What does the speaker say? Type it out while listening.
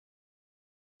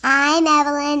I'm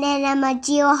Evelyn and I'm a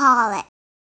geoholic.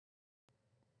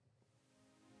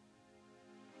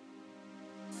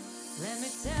 Let me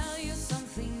tell you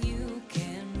something you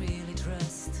can really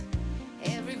trust.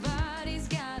 Everybody's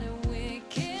got a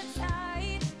wicked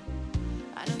side.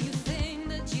 I know you think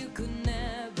that you could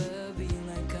never be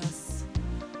like us.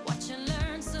 Watch and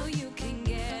learn so you can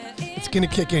get it. It's going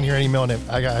to kick in here any minute.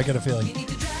 I got a feeling. You need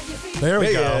to drag your feet. There we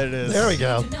Yeah, go. it is. There we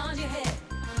go. Nod your head.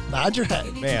 Nod your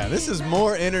head. Man, this is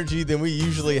more energy than we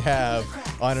usually have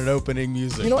on an opening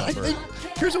music You know what? I number.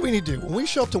 think here's what we need to do. When we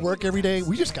show up to work every day,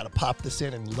 we just got to pop this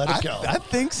in and let it go. I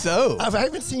think so. I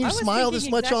haven't seen you was smile this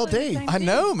thinking much all exactly the day. same I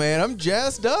know, man. I'm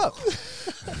jazzed up.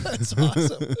 That's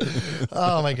awesome.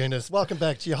 Oh, my goodness. Welcome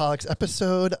back, Geoholics,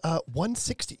 episode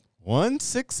 160.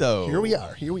 160. Here we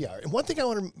are. And one thing I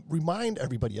want to remind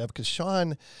everybody of, because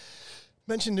Sean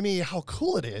mentioned to me how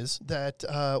cool it is that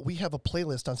we have a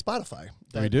playlist on Spotify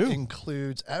that We do.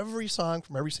 includes every song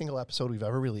from every single episode we've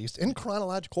ever released in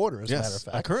chronological order, as a matter of Yes.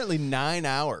 fact. Currently 9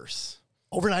 hours.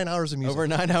 Over 9 hours of music. Over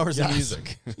 9 hours of Yes.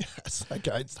 music. Yes.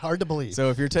 Okay. It's hard to believe.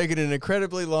 So if you're taking an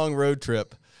incredibly long road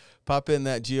trip, pop in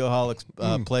that Geoholics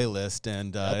playlist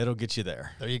and it'll get you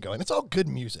there. There you go. And it's all good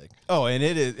music. Oh, and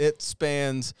it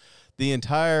spans the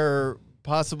entire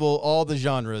all the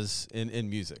genres in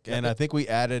music. And I think we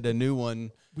added a new one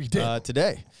We did.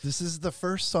 today. This is the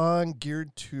first song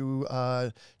geared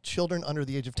to children under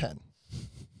the age of 10.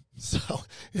 So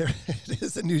it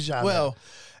is a new genre. Well,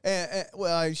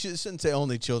 I shouldn't say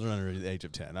only children under the age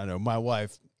of 10. I know my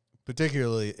wife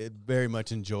particularly very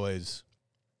much enjoys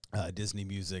Disney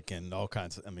music and all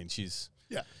kinds of,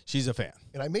 she's a fan.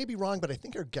 And I may be wrong, but I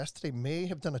think our guest today may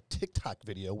have done a TikTok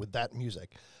video with that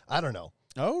music. I don't know.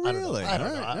 Oh, really? I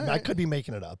don't know. All right, all I right. could be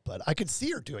making it up, but I could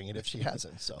see her doing it if she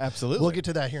hasn't. So Absolutely. we'll get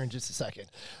to that here in just a second.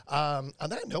 On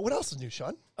that note, what else is new,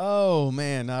 Sean? Oh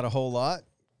man, not a whole lot.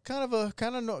 Kind of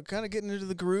getting into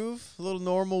the groove. A little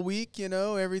normal week,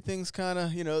 Everything's kind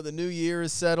of, the new year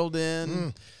is settled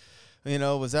in.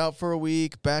 Was out for a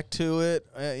week, back to it.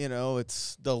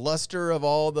 It's the luster of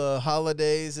all the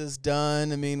holidays is done.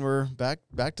 We're back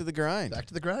to the grind. Back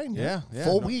to the grind. Yeah.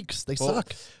 Full weeks. They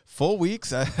suck. Full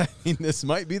weeks. This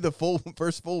might be the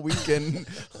first full week in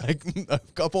like a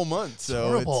couple months. So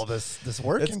Horrible. This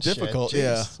work it's and difficult. shit.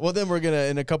 Yeah. Jeez. Well, then we're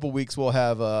in a couple weeks we'll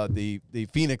have the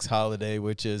Phoenix holiday,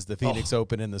 which is the Phoenix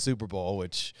Open and the Super Bowl,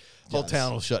 which whole Yes.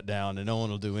 town will shut down and no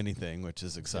one will do anything, which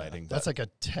is exciting. That's like a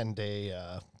 10-day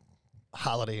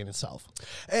holiday in itself.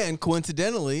 And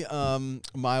coincidentally,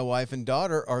 my wife and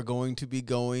daughter are going to be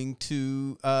going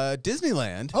to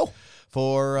Disneyland. Oh.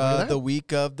 For Look at that. the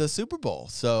week of the Super Bowl.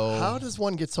 So How does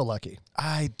one get so lucky?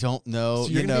 I don't know. So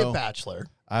you're going to be a bachelor.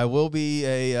 I will be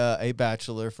a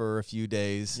bachelor for a few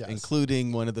days, Yes.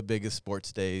 including one of the biggest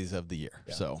sports days of the year.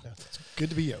 Yeah. So Yeah. It's good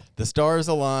to be you. the stars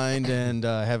aligned, and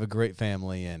I have a great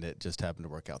family, and it just happened to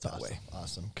work out that way.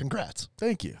 Awesome. Congrats.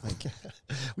 Thank you. Thank you.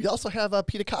 We also have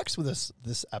Peter Cox with us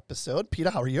this episode. Peter,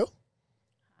 how are you?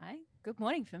 Hi. Good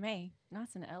morning for me.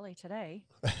 Nice and early today.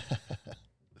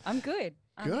 I'm good.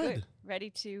 I'm Good. good. Ready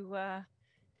to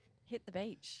hit the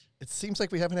beach. It seems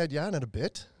like we haven't had you on in a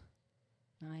bit.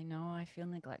 I know. I feel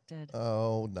neglected.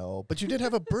 Oh, no. But you did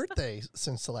have a birthday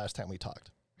since the last time we talked.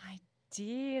 I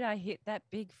did. I hit that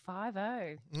big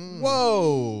 5-0.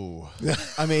 Whoa.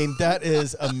 That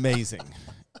is amazing.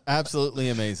 Absolutely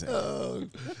amazing.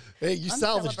 Hey, you I'm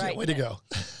salvaged it. Way to celebrating go.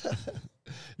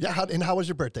 Yeah. How was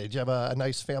your birthday? Did you have a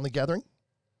nice family gathering?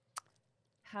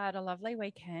 Had a lovely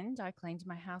weekend. I cleaned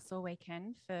my house all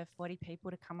weekend for 40 people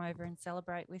to come over and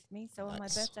celebrate with me. So on my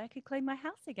Nice. birthday, I could clean my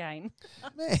house again.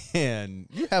 Man,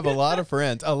 you have a lot of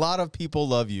friends. A lot of people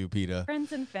love you, Peter.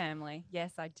 Friends and family.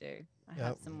 Yes, I do. I have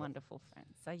Yep. some wonderful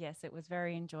friends. So yes, it was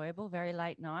very enjoyable, very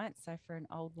late night. So for an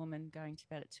old woman going to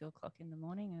bed at 2:00 in the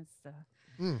morning is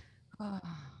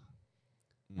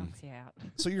knocks you out.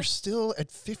 So you're still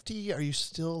at 50? Are you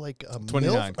still like a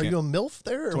 29, MILF? Are you a MILF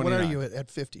there? Or what are 29. you at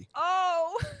 50?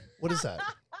 Oh, What is that?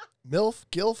 MILF?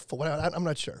 GILF? What, I'm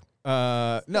not sure.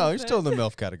 No, you're still in the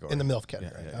MILF category. In the MILF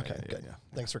category. Yeah, Okay, good. yeah.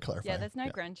 Thanks for clarifying. yeah. There's no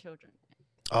grandchildren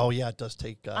Oh, yeah, it does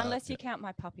take... unless you count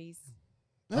my puppies.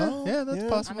 Oh, yeah, that's yeah.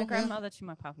 possible. I'm a grandmother to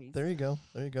my puppies. There you go.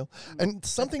 And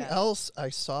something bad. else I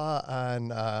saw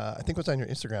on, I think it was on your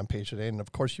Instagram page today, and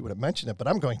of course you would have mentioned it, but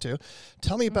I'm going to.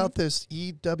 Tell me about this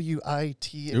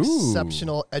EWIT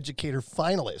Exceptional Educator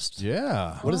Finalist.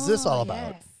 Yeah. What is this all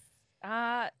about?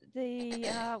 Yes.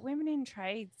 The Women in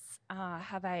Trades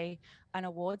have an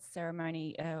awards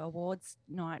ceremony, awards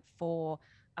night for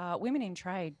women in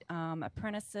trade,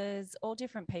 apprentices, all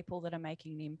different people that are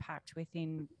making an impact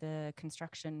within the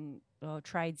construction or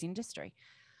trades industry.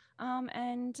 I've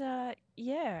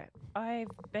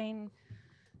been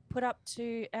put up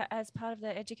to as part of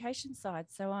the education side.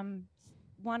 So I'm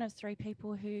one of 3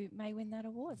 people who may win that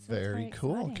award. So it's Very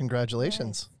cool. exciting.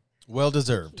 Congratulations. Well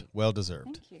deserved. you. Well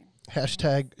deserved. Thank you.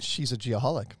 Hashtag she's a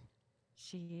geoholic.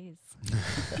 She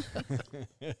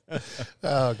is.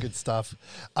 Oh, good stuff.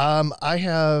 I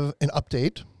have an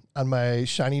update on my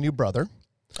shiny new brother.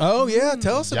 Oh yeah,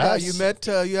 tell us about Yes. you met.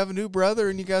 You have a new brother,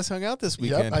 and you guys hung out this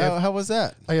weekend. How was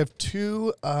that? I have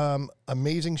 2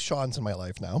 amazing Seans in my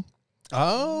life now.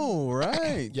 Oh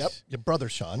right. Yep, your brother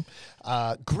Sean.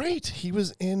 Great. He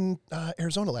was in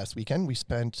Arizona last weekend. We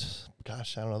spent,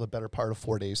 gosh, I don't know, the better part of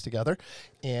 4 days together,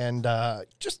 and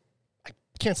just I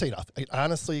can't say enough. I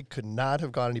honestly could not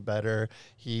have gone any better.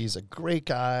 He's a great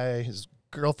guy. His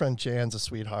girlfriend Jan's a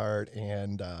sweetheart,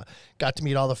 and got to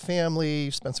meet all the family,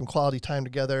 spent some quality time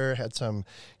together, had some,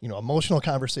 emotional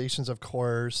conversations, of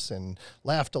course, and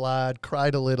laughed a lot,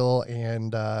 cried a little,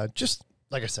 and just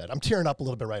like I said, I'm tearing up a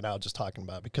little bit right now just talking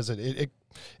about it because it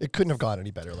couldn't have gone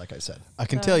any better, like I said. I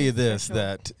can tell you For this, sure.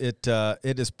 that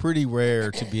it is pretty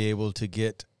rare to be able to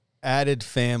get added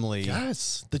family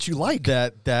Yes, that you like.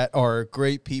 that are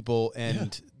great people,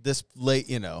 and this late,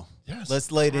 Yes.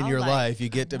 less late in How your late? life, you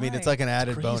get. I mean, it's like an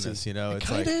added crazy. bonus. It It's kinda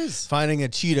like is. finding a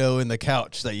Cheeto in the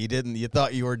couch that you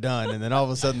thought you were done, and then all of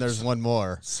a sudden there's one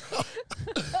more.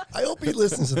 I hope he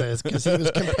listens to this because he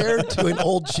was compared to an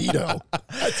old Cheeto.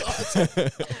 That's awesome.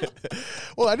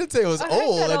 Well, I didn't say it was I hope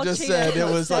old. that I old just Cheeto said it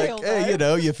got was stale, like, hey,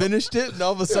 though. you finished it, and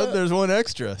all of a sudden there's one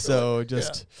extra. So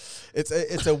just,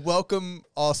 it's a welcome,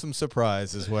 awesome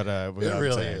surprise, is what I'm It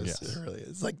really saying. is. Yes. It really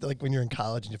is. Like when you're in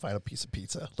college and you find a piece of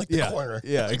pizza, like the Yeah, corner.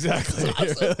 yeah, exactly.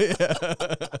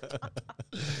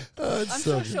 Oh, it's I'm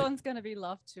so sure good. Sean's going to be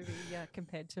loved to be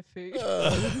compared to food.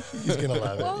 He's gonna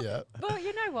love well, it. Yeah, well,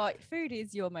 you know what? Food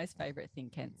is your most favorite thing,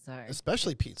 Kent. So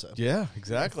especially pizza. Yeah,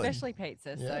 exactly. especially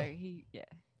pizza. Yeah. So he Yeah.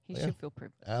 should feel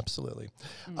privileged. Absolutely.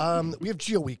 Mm. We have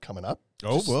Geo Week coming up.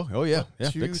 Oh, Just well, oh yeah, yeah,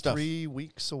 2, big stuff. 3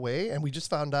 weeks away, and we just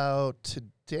found out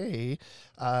today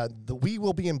that we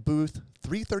will be in booth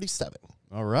 337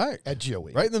 All right, at Geo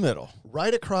Week, right in the middle.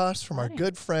 right across from our Nice.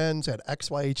 good friends at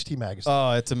XYHT Magazine.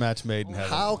 Oh, it's a match made in heaven.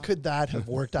 How could that have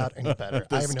worked out any better?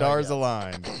 I The have no stars idea.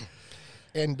 aligned.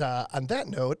 And on that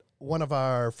note, one of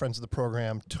our friends of the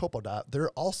program, Topodot, they're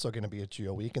also going to be at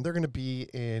Geo Week, and they're going to be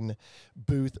in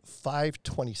booth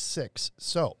 526.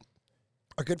 So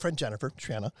our good friend Jennifer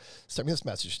Triana sent me this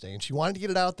message today, and she wanted to get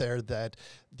it out there that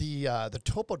the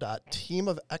Topodot team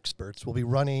of experts will be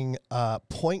running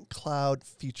point cloud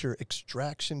feature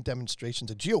extraction demonstrations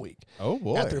at Geo Week. Oh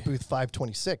boy. At their booth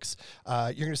 526.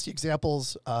 You're going to see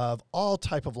examples of all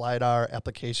type of LiDAR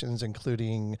applications,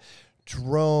 including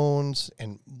drones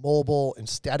and mobile and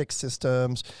static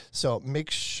systems. So make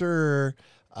sure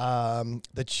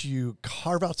that you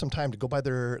carve out some time to go by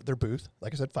their booth.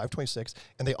 Like I said, 526.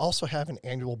 And they also have an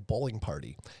annual bowling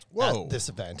party Whoa. at this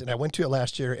event. And I went to it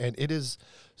last year, and it is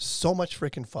so much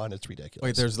freaking fun. It's ridiculous.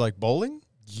 Wait, there's like bowling?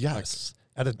 Yes.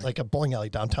 At a bowling alley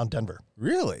downtown Denver.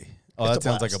 Really? Oh, It's that a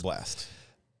sounds like a blast. blast.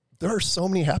 There are so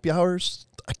many happy hours.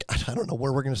 I don't know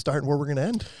where we're going to start and where we're going to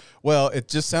end. Well, it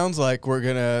just sounds like we're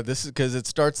gonna. This is because it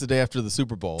starts the day after the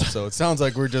Super Bowl, so it sounds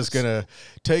like we're just gonna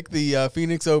take the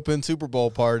Phoenix Open Super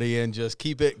Bowl party and just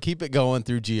keep it going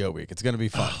through Geo Week. It's gonna be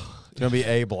fun. It's gonna be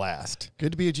a blast.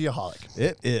 Good to be a geoholic.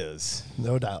 It is.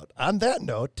 No doubt. On that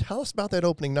note, tell us about that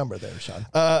opening number there, Sean.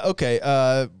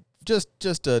 Okay.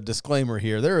 Just a disclaimer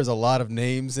here. There is a lot of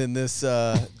names in this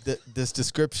this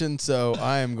description, so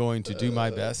I am going to do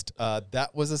my best. That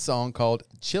was a song called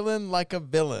 "Chillin' Like a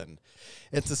Villain."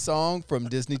 It's a song from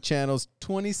Disney Channel's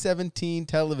 2017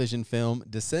 television film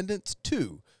Descendants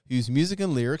 2, whose music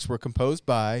and lyrics were composed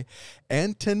by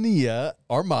Antonia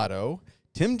Armato,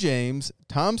 Tim James,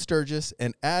 Tom Sturgis,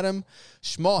 and Adam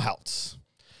Schmalholtz.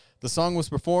 The song was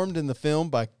performed in the film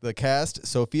by the cast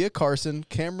Sophia Carson,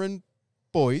 Cameron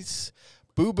Boyce,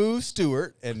 Boo Boo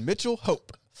Stewart, and Mitchell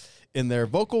Hope in their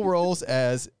vocal roles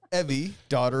as Evie,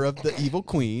 daughter of the evil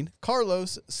queen,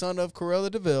 Carlos, son of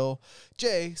Cruella de Vil,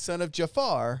 Jay, son of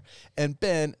Jafar, and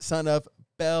Ben, son of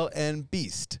Belle and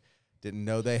Beast. Didn't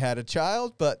know they had a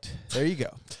child, but there you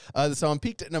go. The song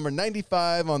peaked at number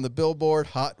 95 on the Billboard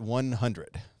Hot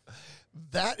 100.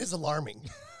 That is alarming.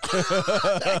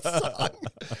 That song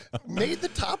made the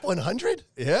top 100?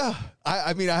 Yeah,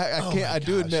 I mean, I Oh can't. my I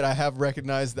do gosh. admit I have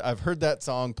recognized that I've heard that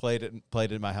song played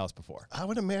in my house before. I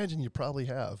would imagine you probably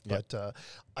have. Yep. But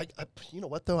I you know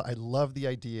what, though? I love the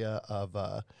idea of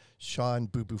Sean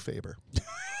Boo Boo Faber.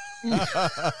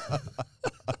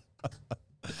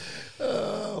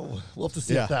 Oh, We'll have to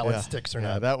see if that one sticks or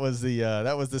not. That was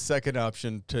the second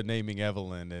option to naming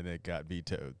Evelyn, and it got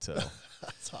vetoed. So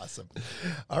that's awesome.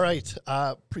 All right,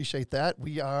 appreciate that.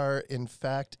 We are in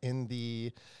fact in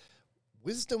the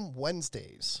Wisdom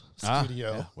Wednesdays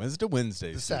studio.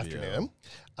 Wednesdays this studio. afternoon.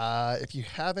 If you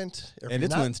haven't, and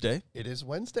it's Wednesday. It is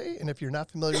Wednesday, and if you're not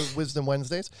familiar with Wisdom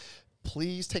Wednesdays,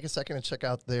 please take a second and check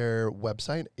out their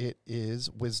website. It is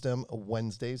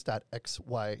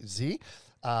wisdomwednesdays.xyz.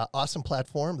 Awesome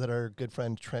platform that our good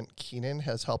friend Trent Keenan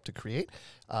has helped to create.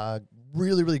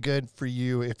 Really, really good for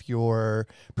you if you're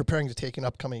preparing to take an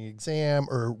upcoming exam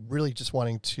or really just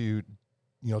wanting to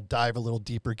dive a little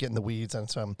deeper, get in the weeds on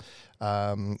some,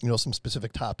 some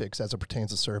specific topics as it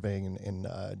pertains to surveying and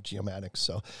geomatics.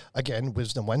 So again,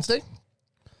 Wisdom Wednesday.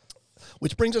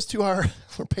 Which brings us to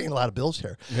we're paying a lot of bills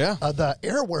here. Yeah. The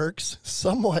Airworks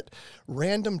somewhat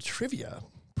random trivia.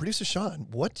 Producer Sean,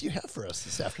 what do you have for us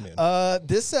this afternoon?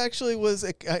 This actually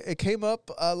it came up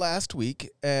last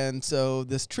week. And so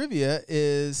this trivia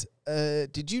is,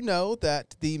 did you know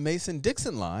that the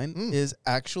Mason-Dixon line is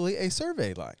actually a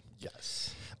survey line?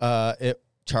 Yes.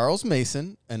 Charles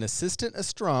Mason, an assistant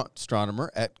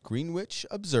astronomer at Greenwich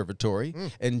Observatory,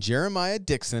 and Jeremiah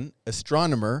Dixon,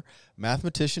 astronomer,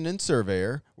 mathematician, and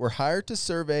surveyor, were hired to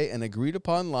survey an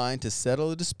agreed-upon line to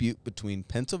settle a dispute between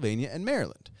Pennsylvania and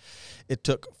Maryland. It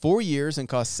took 4 years and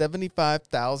cost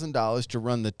 $75,000 to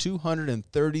run the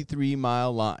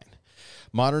 233-mile line.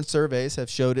 Modern surveys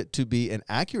have showed it to be an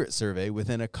accurate survey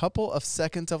within a couple of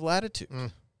seconds of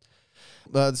latitude.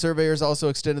 The surveyors also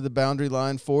extended the boundary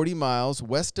line 40 miles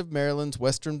west of Maryland's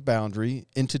western boundary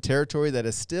into territory that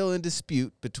is still in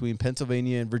dispute between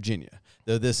Pennsylvania and Virginia,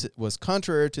 though this was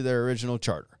contrary to their original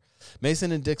charter.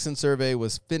 Mason and Dixon survey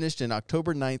was finished in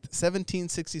October 9th,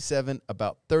 1767,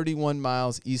 about 31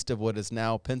 miles east of what is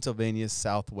now Pennsylvania's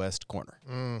southwest corner.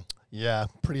 Yeah,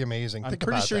 pretty amazing. I'm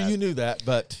pretty sure you knew that,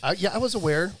 but I was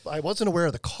aware. I wasn't aware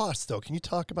of the cost, though. Can you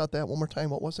talk about that one more time?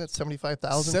 What was that?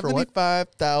 $75,000 for what?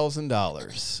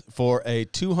 $75,000 for a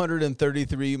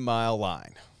 233-mile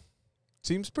line.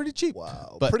 Seems pretty cheap.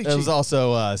 Wow, but pretty it was cheap.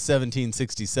 also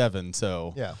 1767,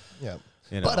 so Yeah. you know.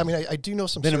 But I mean, I do know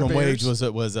some minimum surveyors. wage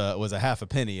was a half a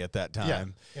penny at that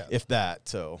time, yeah. if that.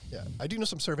 So Yeah, I do know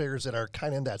some surveyors that are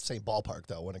kind of in that same ballpark,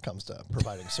 though, when it comes to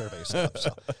providing survey stuff.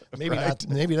 So maybe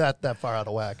not that far out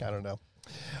of whack. I don't know.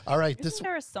 All right, Isn't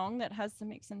there a song that has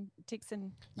the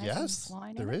Dixon yes,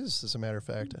 line in there it? is. As a matter of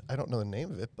fact, I don't know the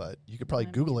name of it, but you could probably I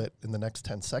don't Google it in the next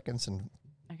 10 seconds, and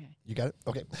Okay. you got it.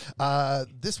 Okay.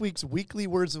 This week's weekly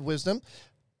words of wisdom: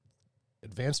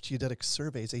 Advanced Geodetic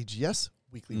Surveys (AGS)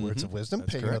 weekly words of wisdom.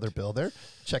 That's Pay correct. another bill there.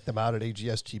 Check them out at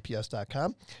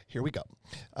agsgps.com. Here we go.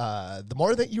 The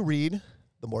more that you read,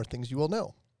 the more things you will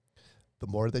know. The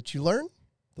more that you learn,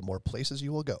 the more places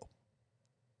you will go.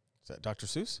 is that Dr.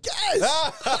 Seuss? Yes!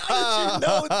 How did you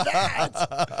know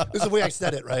that? This is the way I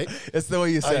said it, right? It's the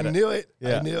way you said I it. knew it.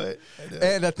 Yeah. I knew it.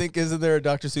 And I think, isn't there a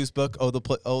Dr. Seuss book?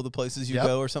 The places you Yep.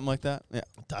 go, or something like that. Yeah.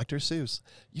 Dr. Seuss.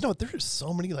 You know, there are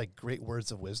so many like great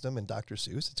words of wisdom in Dr.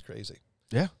 Seuss. It's crazy.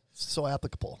 Yeah. It's so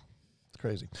applicable. It's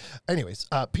crazy. Anyways,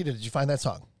 Peter, did you find that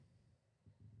song?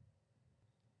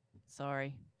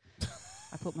 Sorry.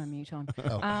 I put my mute on.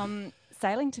 Oh.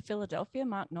 Sailing to Philadelphia,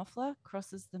 Mark Knopfler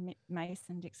crosses the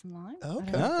Mason-Dixon line. I don't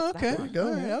Okay. know Oh, if it's that okay. one. we go.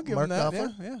 All right, I'll give Mark him that.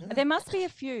 Knopfler? Yeah. There must be a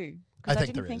few. 'cause I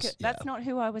think didn't there is, That's yeah. not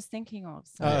who I was thinking of.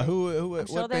 So Who? I'm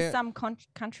sure what there's band? some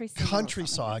country singer or Country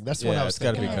something. song. That's the one I was It's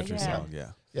got to be a thinking. country Yeah. song.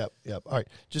 Yeah. Yep. All right.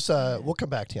 Just we'll come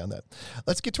back to you on that.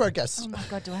 Let's get to our guests. Oh my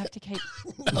God, do I have to keep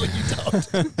No, you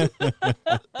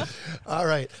don't. All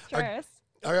right. stress?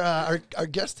 Our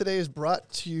guest today is brought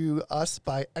to us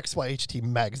by XYHT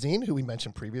Magazine, who we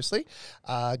mentioned previously.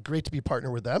 Great to be a partner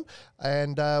with them.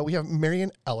 And we have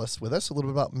Marion Ellis with us. A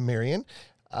little bit about Marion.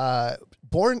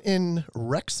 Born in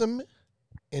Wrexham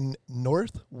in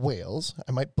North Wales.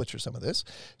 I might butcher some of this.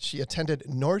 She attended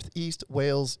Northeast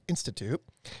Wales Institute.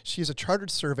 She is a chartered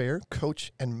surveyor,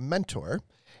 coach, and mentor.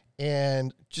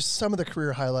 And just some of the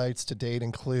career highlights to date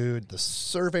include the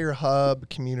Surveyor Hub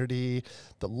community,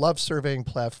 the Love Surveying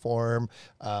platform,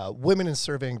 Women in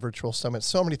Surveying Virtual Summit.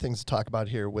 So many things to talk about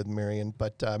here with Marion.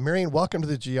 But Marion, welcome to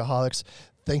the Geoholics.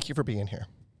 Thank you for being here.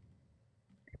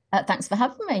 Thanks for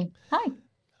having me. Hi.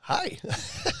 Hi.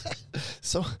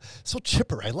 so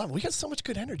chipper. I love it. We got so much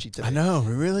good energy today. I know,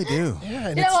 we really do. Yeah.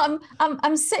 And You know,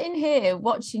 I'm sitting here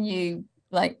watching you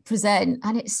like present,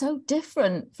 and it's so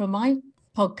different from my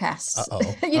podcast.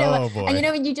 Uh-oh. You know, Oh, boy. and you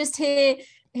know when you just hear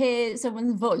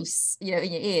someone's voice, you know,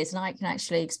 in your ears, and I can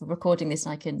actually, 'cause we're recording this,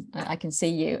 and I can see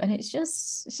you, and it's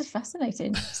just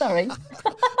fascinating. Sorry.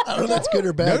 I don't know if that's good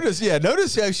or bad.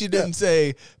 Notice how she didn't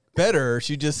say better.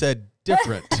 She just said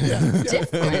different.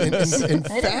 And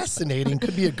fascinating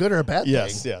could be a good or a bad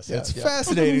Yes, thing. yes. It's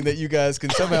fascinating that you guys can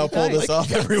somehow pull this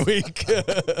off every week.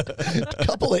 A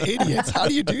couple of idiots. How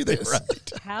do you do this?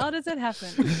 How does it happen?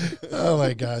 Oh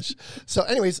my gosh. So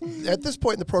anyways, at this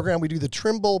point in the program, we do the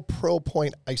Trimble Pro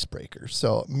Point Icebreaker.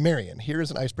 So Marion, here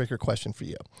is an icebreaker question for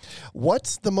you.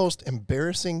 What's the most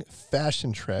embarrassing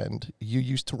fashion trend you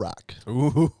used to rock?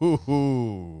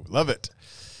 Ooh, love it.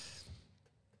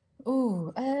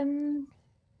 Ooh,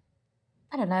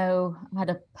 I don't know. I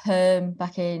had a perm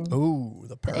back in Ooh,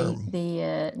 the perm.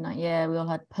 yeah, we all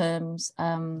had perms.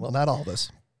 Well, not all of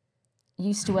us.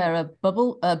 Used to wear a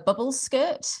bubble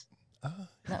skirt.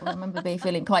 That I remember me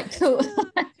feeling quite cool.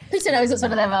 Peter knows what's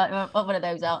one of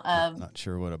those are. Not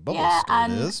sure what a bubble skirt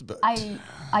and is, but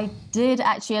I did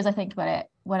actually, as I think about it,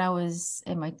 when I was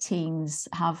in my teens,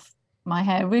 have my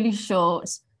hair really short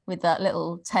with that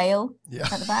little tail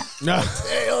at the back. no.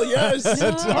 Tail, yes.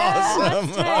 That's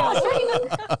awesome.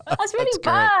 That's really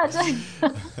bad.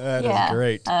 That is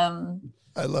great.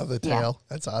 I love the tail.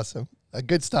 That's awesome.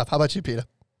 Good stuff. How about you, Peter?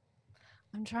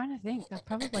 I'm trying to think. I've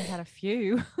probably had a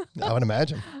few. I would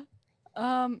imagine.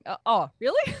 Oh,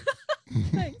 really?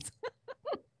 Thanks.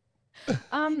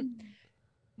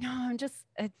 No, I'm just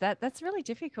that's really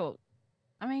difficult.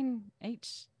 I mean,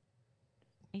 each.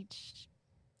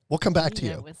 We'll come back to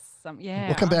you.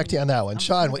 We'll come back to you on that one.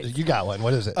 Sean, you got one.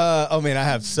 What is it? Oh man, I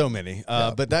have so many.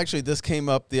 But actually, this came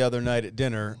up the other night at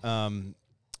dinner.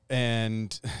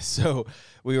 And so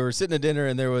we were sitting at dinner,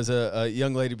 and there was a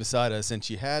young lady beside us, and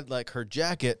she had like her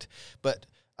jacket, but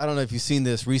I don't know if you've seen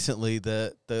this recently.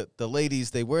 The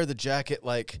ladies, they wear the jacket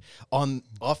like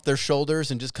off their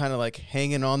shoulders and just kind of like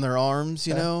hanging on their arms,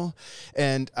 you know.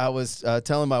 And I was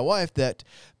telling my wife that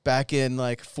back in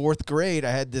like 4th grade, I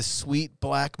had this sweet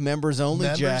black members only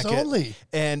jacket.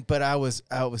 But I was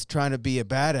trying to be a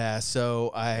badass,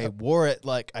 so I wore it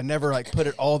like I never like put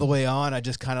it all the way on. I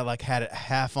just kind of like had it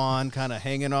half on, kind of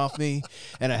hanging off me.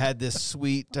 And I had this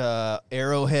sweet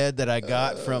arrowhead that I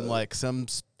got from like some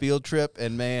field trip,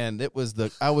 and man,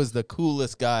 I was the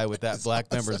coolest guy with that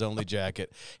black members only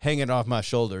jacket hanging off my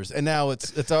shoulders. And now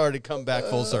it's already come back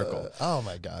full circle. Oh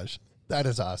my gosh. That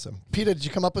is awesome. Peter, did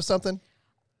you come up with something?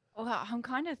 Well, I'm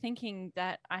kind of thinking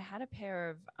that I had a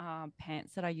pair of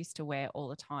pants that I used to wear all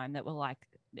the time that were like,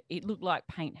 it looked like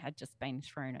paint had just been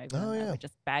thrown over them. They were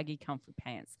just baggy, comfy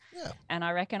pants. Yeah. And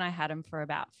I reckon I had them for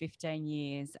about 15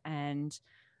 years. And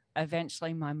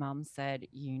eventually my mum said,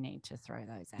 you need to throw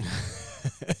those out.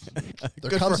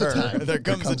 There comes a time. There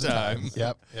comes a time.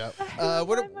 Yep.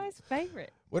 What are my most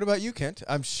favorite? What about you, Kent?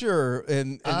 I'm sure,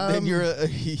 and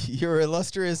your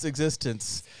illustrious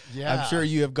existence. Yeah, I'm sure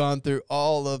you have gone through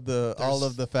all of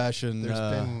the fashion.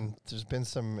 There's been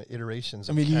some iterations.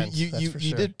 I mean,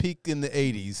 you did peak in the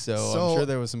 '80s, so I'm sure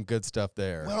there was some good stuff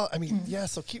there. Well, I mean, yeah.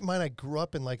 So keep in mind, I grew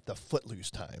up in like the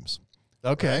Footloose times.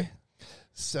 Okay. Right?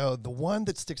 So the one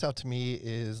that sticks out to me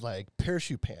is like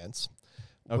parachute pants.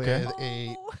 With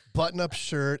a button-up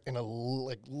shirt and a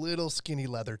little skinny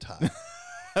leather tie.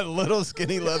 A little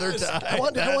skinny leather tie. I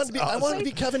wanted to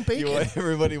be Kevin Bacon.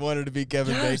 Everybody wanted to be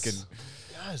Kevin Bacon.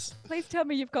 Yes. Please tell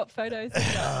me you've got photos.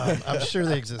 I'm sure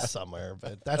they exist somewhere,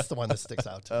 but that's the one that sticks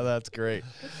out to me. Oh, that's great.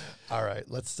 All right,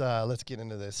 let's get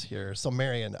into this here. So,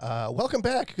 Marion, welcome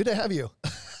back. Good to have you.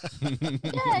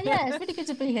 Yeah, it's really good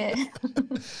to be here.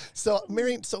 So,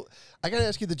 Marion, I got to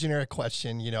ask you the generic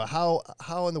question. You know,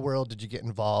 how in the world did you get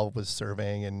involved with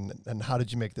surveying, and how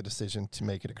did you make the decision to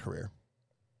make it a career?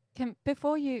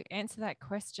 Before you answer that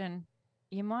question,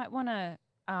 you might want to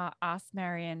ask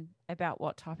Marion about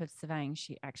what type of surveying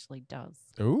she actually does.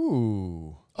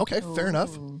 Ooh. Okay, fair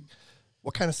enough.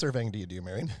 What kind of surveying do you do,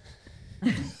 Marion?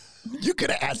 You could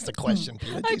have asked the question,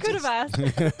 Peter. I could have asked.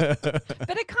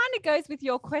 But it kind of goes with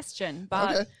your question.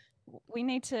 But we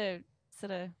need to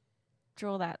sort of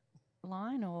draw that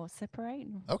line or separate.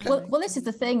 Okay. Well, this is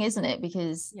the thing, isn't it?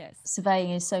 Because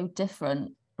surveying is so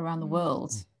different around the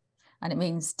world. And it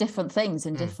means different things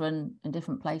in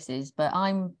different places. But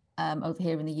I'm over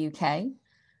here in the UK,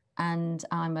 and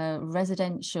I'm a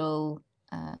residential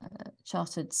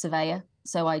chartered surveyor.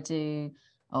 So I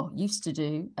used to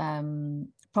do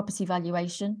property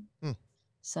valuation.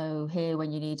 So here,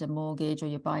 when you need a mortgage or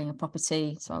you're buying a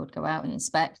property, so I would go out and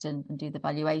inspect and do the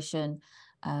valuation,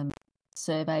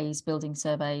 surveys, building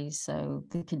surveys. So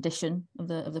the condition of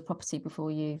the property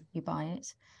before you buy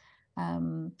it.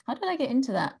 How did I get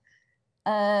into that?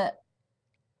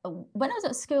 When I was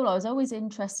at school, I was always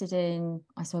interested in,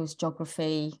 I suppose,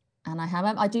 geography. And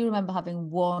I do remember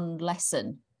having one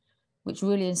lesson which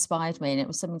really inspired me. And it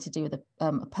was something to do with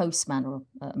a postman or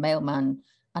a mailman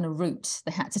and a route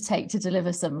they had to take to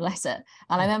deliver some letter.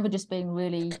 And I remember just being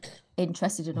really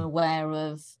interested and aware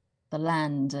of the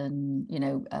land and, you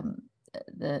know,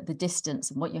 the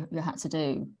distance and what you had to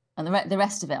do. And the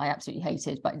rest of it I absolutely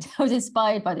hated, but I was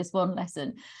inspired by this one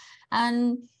lesson.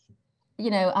 And,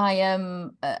 you know, I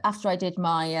after I did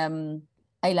my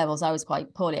A-levels, I was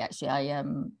quite poorly, actually.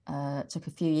 I took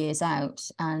a few years out.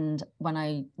 And when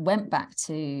I went back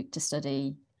to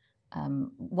study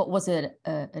what was an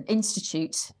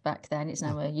institute back then, it's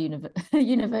now a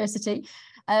university,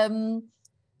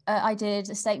 I did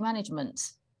estate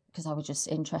management because I was just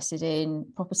interested in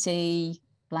property,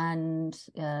 land,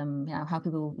 you know, how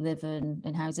people live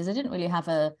in houses. I didn't really have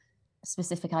a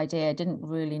specific idea. I didn't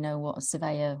really know what a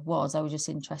surveyor was. I was just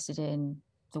interested in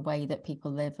the way that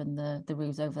people live and the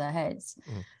roofs over their heads.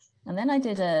 And then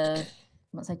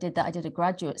once I did that, I did a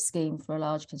graduate scheme for a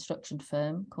large construction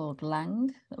firm called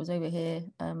Lang that was over here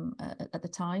at the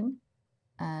time.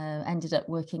 Ended up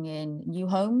working in new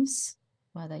homes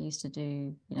where they used to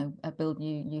do, you know, build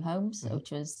new homes,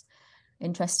 which was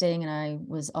interesting. And I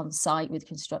was on site with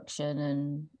construction,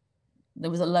 and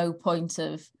there was a low point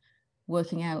of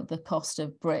working out the cost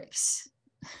of bricks,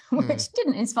 which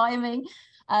didn't inspire me.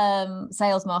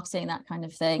 Sales, marketing, that kind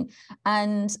of thing.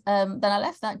 And then I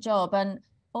left that job, and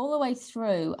all the way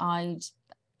through,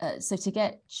 so to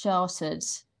get chartered,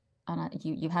 and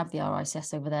you have the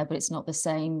RICS over there, but it's not the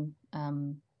same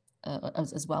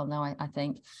as well now, I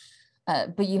think.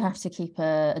 But you have to keep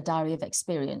a diary of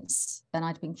experience. And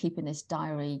I'd been keeping this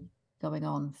diary going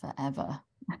on forever.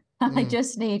 I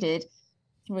just needed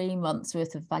 3 months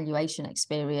worth of valuation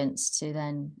experience to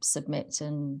then submit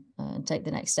and take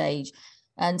the next stage.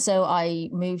 And so I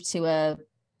moved to a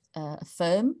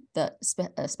firm that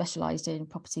specialized in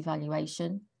property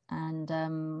valuation, and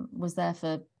was there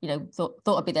for, you know, thought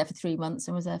I'd be there for 3 months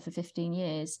and was there for 15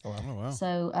 years. Oh, wow.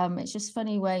 So it's just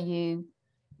funny where you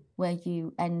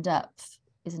end up,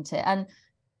 isn't it? And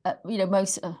you know,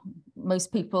 most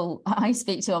people I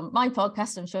speak to on my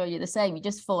podcast, I'm sure you're the same, you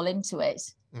just fall into it.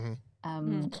 You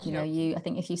know, I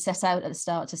think if you set out at the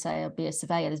start to say I'll be a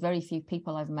surveyor, there's very few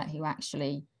people I've met who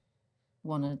actually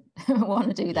want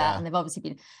to do that. And they've obviously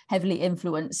been heavily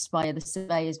influenced by other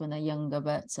surveyors when they're younger,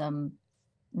 but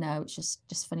no, it's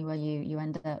just funny where you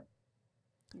end up.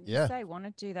 If they want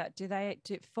to do that, do they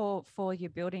for your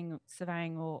building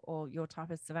surveying or your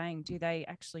type of surveying, do they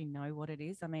actually know what it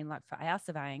is? I mean, like for our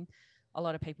surveying, a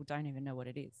lot of people don't even know what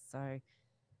it is, so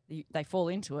they fall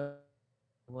into it,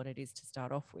 what it is to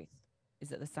start off with.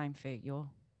 Is it the same for your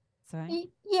surveying?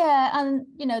 Yeah, and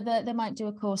you know, they might do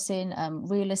a course in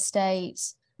real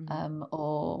estate,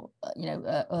 or you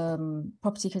know,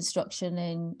 property construction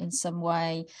in some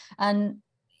way. And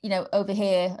you know, over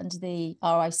here under the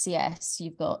RICS,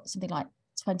 you've got something like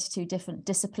 22 different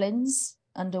disciplines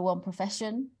under one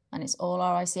profession, and it's all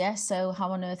RICS. So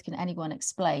how on earth can anyone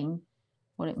explain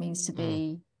what it means to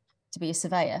be a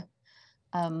surveyor?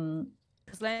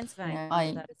 Because land surveying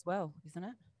is that as well, isn't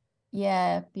it?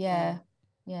 Yeah.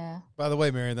 By the way,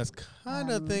 Marion, that's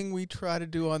kind of thing we try to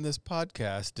do on this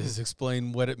podcast, is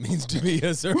explain what it means to be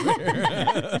a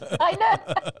surveyor. I know.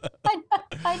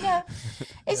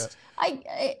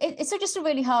 It's just a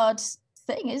really hard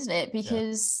thing, isn't it?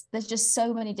 Because there's just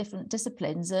so many different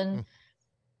disciplines, and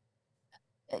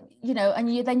you know,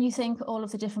 and then you think all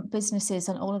of the different businesses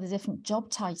and all of the different job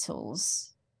titles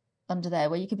under there,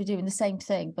 where you could be doing the same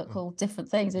thing but called different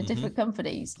things in different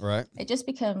companies. Right. It just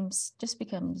becomes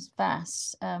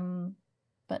vast.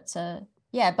 But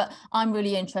I'm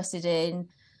really interested in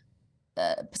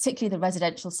particularly the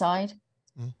residential side,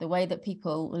 the way that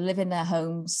people live in their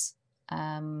homes,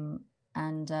 and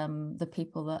the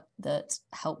people that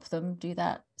help them do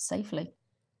that safely.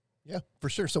 Yeah, for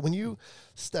sure. So when you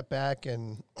step back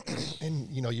and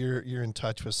you know, you're in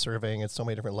touch with surveying at so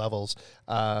many different levels,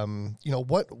 you know,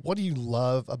 what do you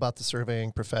love about the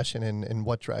surveying profession, and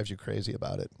what drives you crazy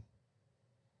about it?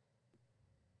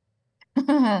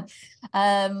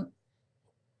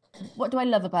 What do I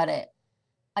love about it?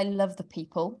 I love the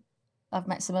people. I've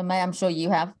met some amazing, I'm sure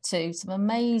you have too, some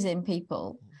amazing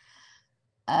people.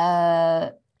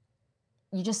 They're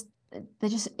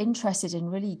just interested in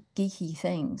really geeky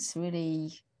things,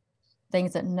 really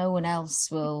things that no one else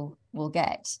will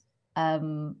get.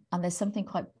 And there's something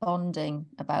quite bonding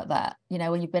about that. You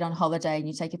know, when you've been on holiday and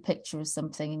you take a picture of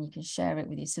something and you can share it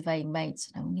with your surveying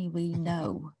mates, and only we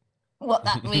know what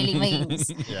that really means.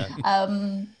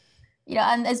 You know,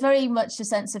 and there's very much a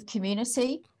sense of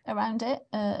community around it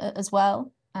as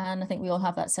well. And I think we all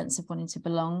have that sense of wanting to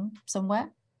belong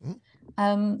somewhere.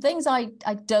 Things I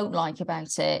don't like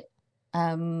about it,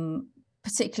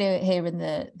 particularly here in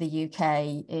the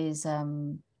UK, is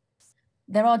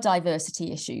there are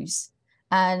diversity issues,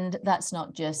 and that's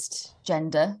not just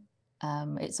gender.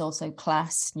 It's also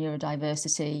class,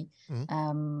 neurodiversity,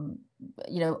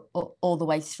 all the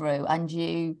way through. And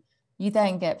you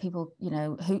then get people,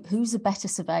 who's a better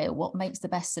surveyor? What makes the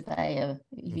best surveyor?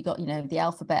 If you got, the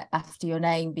alphabet after your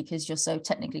name because you're so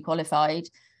technically qualified,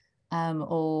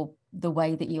 or the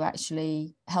way that you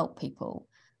actually help people.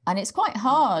 And it's quite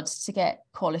hard to get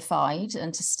qualified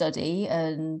and to study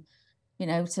and,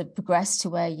 to progress to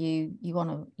where you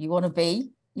want to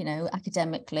be,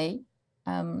 academically.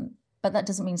 But that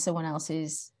doesn't mean someone else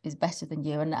is better than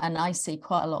you. And I see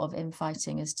quite a lot of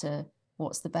infighting as to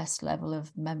what's the best level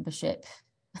of membership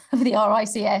of the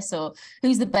RICS, or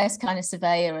who's the best kind of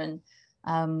surveyor.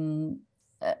 And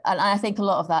I think a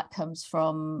lot of that comes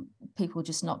from people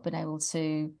just not being able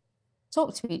to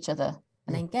talk to each other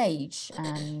and engage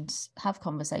and have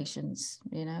conversations,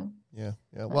 Yeah.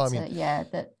 Well,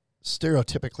 that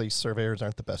stereotypically surveyors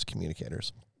aren't the best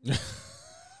communicators.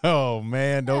 Oh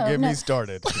man, don't get me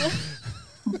started.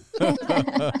 I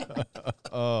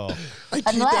keep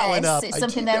unless that one up. it's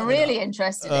something they're really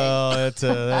interested in.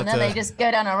 And then they just go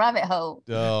down a rabbit hole.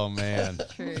 Oh man.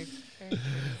 True.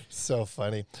 So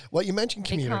funny. Well, you mentioned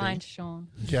community. Be kind, Sean.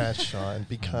 Yeah, Sean,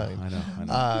 be kind. I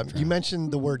know. You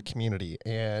mentioned the word community,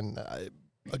 and I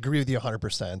agree with you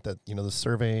 100% that, the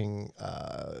surveying,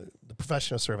 the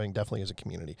profession of surveying definitely is a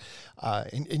community.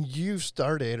 And you've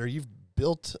started, or you've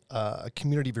built a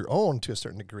community of your own to a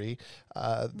certain degree,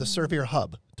 the Surveyor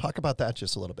Hub. Talk about that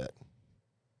just a little bit.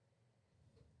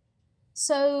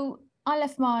 So I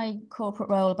left my corporate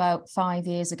role about 5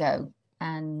 years ago,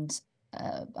 and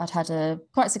I'd had a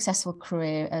quite successful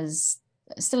career as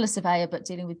still a surveyor, but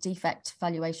dealing with defect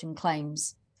valuation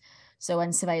claims. So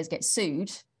when surveyors get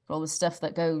sued for all the stuff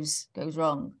that goes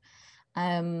wrong,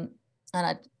 and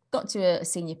I got to a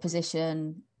senior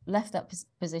position, left that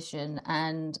position,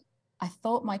 and I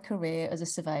thought my career as a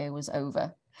surveyor was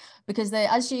over, because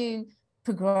as you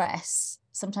progress,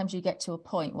 sometimes you get to a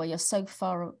point where you're so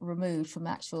far removed from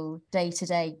actual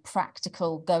day-to-day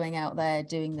practical going out there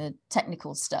doing the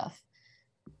technical stuff.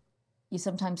 You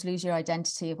sometimes lose your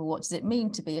identity of what does it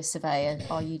mean to be a surveyor?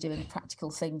 Are you doing practical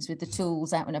things with the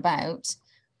tools out and about,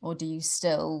 or do you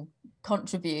still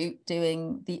contribute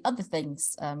doing the other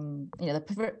things, are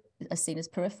seen as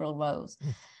peripheral roles?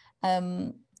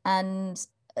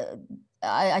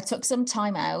 I took some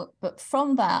time out, but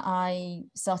from that, I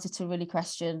started to really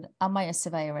question, am I a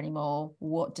surveyor anymore?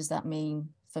 What does that mean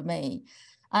for me?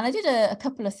 And I did a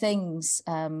couple of things.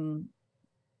 I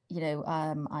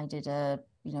did a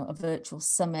virtual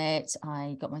summit.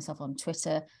 I got myself on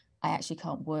Twitter. I actually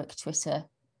can't work Twitter.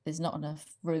 There's not enough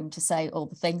room to say all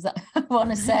the things that I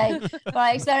want to say. But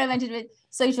I experimented with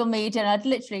social media, and I'd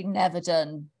literally never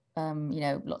done,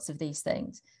 lots of these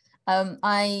things.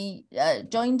 I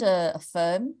joined a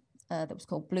firm that was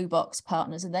called Blue Box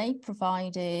Partners, and they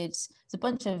provided, it's a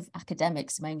bunch of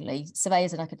academics, mainly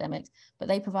surveyors and academics, but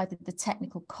they provided the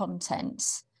technical content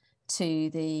to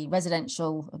the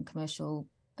residential and commercial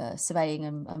surveying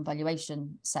and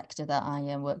valuation sector that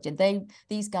I worked in.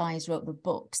 These guys wrote the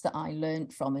books that I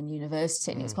learned from in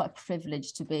university, and it was quite a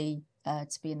privilege to be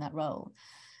in that role.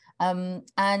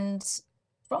 And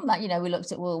from that, we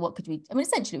looked at, well, what could we,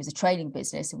 essentially it was a training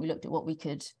business, and we looked at what we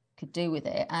could do with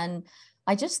it. And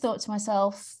I just thought to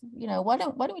myself, why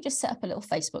don't we just set up a little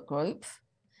Facebook group?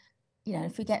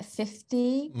 If we get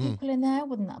 50 people in there,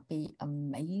 wouldn't that be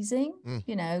amazing?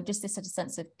 Just this sort of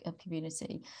sense of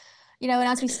community. And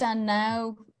as we stand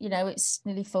now, it's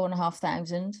nearly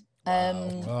 4,500.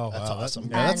 Wow, that's awesome.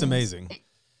 Yeah, that's amazing.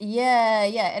 Yeah.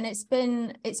 And it's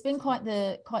been quite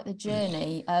the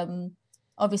journey.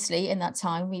 Obviously, in that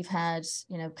time, we've had,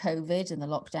 COVID and the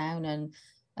lockdown,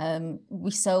 and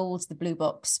we sold the Blue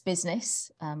Box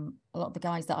business. A lot of the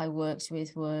guys that I worked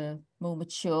with were more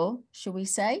mature, shall we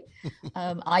say.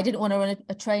 I didn't want to run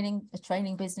a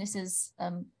training business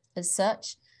as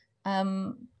such.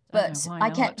 But I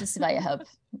kept the Surveyor Hub.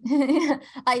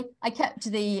 I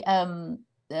kept the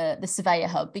Surveyor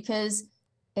Hub because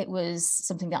it was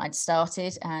something that I'd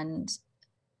started, and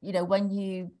when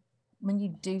you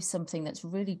do something that's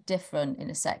really different in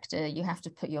a sector, you have to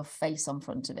put your face in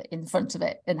front of it,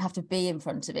 and have to be in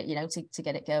front of it, to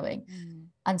get it going.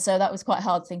 And so that was quite a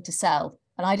hard thing to sell,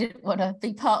 and I didn't want to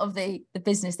be part of the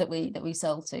business that we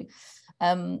sold to.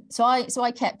 So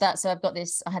I kept that. So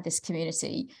I had this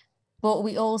community. But what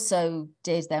we also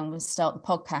did then was start the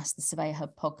podcast, the Surveyor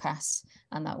Hub podcast,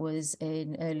 and that was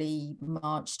in early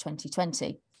March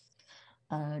 2020,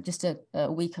 just a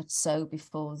week or so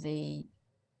before the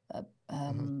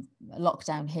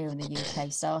lockdown here in the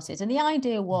UK started. And the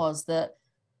idea was that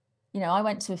I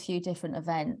went to a few different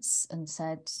events and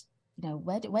said,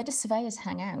 where do surveyors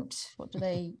hang out? Where do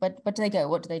they go?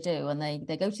 What do they do? And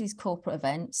they go to these corporate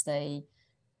events, or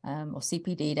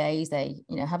CPD days, they,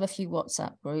 have a few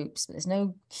WhatsApp groups, but there's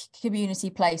no community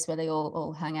place where they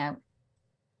all hang out.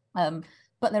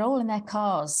 But they're all in their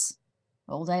cars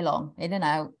all day long, in and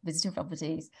out, visiting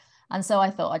properties. And so I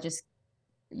thought I'd just,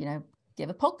 give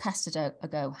a podcast a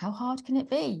go. How hard can it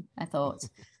be? I thought.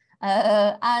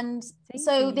 And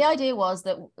so the idea was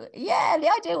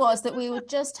that we would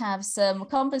just have some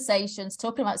conversations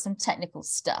talking about some technical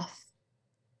stuff,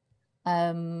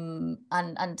 and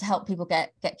to help people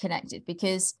get connected.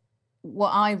 Because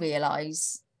what I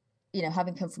realize,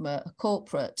 having come from a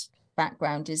corporate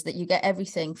background, is that you get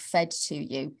everything fed to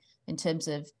you in terms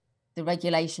of the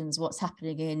regulations, what's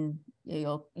happening in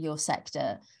your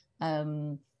sector.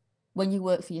 When you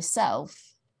work for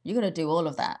yourself, you're going to do all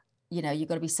of that. You've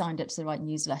got to be signed up to the right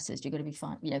newsletters. You're going to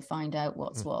be find out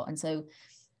what's what. And so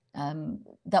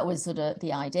that was sort of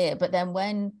the idea. But then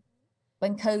when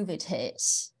COVID hit,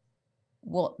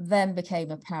 what then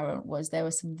became apparent was there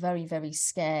were some very, very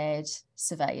scared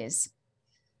surveyors.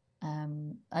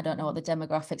 I don't know what the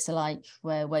demographics are like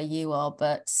where you are,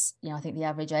 but I think the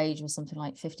average age was something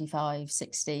like 55,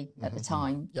 60 at the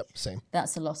time. Yep, same.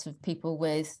 That's a lot of people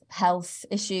with health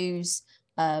issues.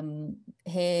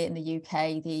 Here in the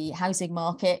UK, the housing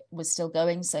market was still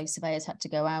going, so surveyors had to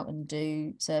go out and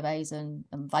do surveys and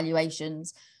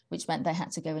valuations, which meant they had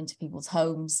to go into people's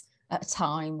homes at a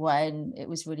time when it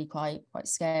was really quite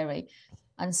scary.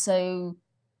 And so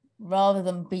rather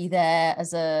than be there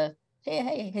as a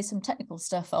here's some technical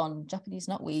stuff on Japanese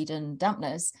knotweed and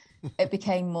dampness, it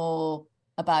became more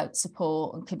about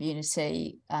support and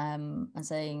community, and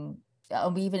saying,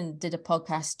 and we even did a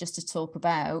podcast just to talk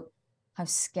about how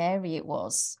scary it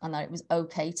was, and that it was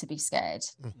okay to be scared,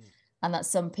 and that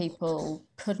some people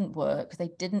couldn't work,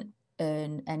 they didn't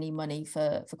earn any money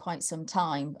for quite some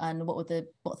time, and what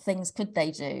things could they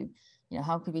do,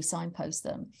 how could we signpost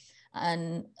them?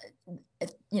 And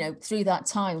through that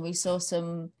time we saw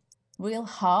some real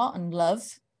heart and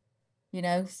love,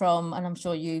 from, and I'm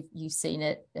sure you've seen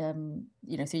it,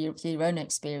 through your own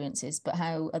experiences, but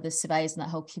how other surveyors and that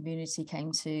whole community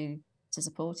came to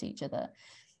support each other.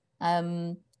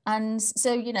 And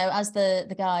so, as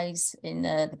the guys in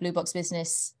the Blue Box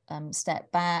business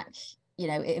stepped back,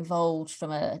 it evolved from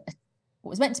what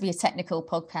was meant to be a technical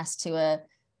podcast to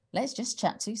let's just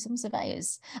chat to some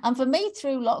surveyors. And for me,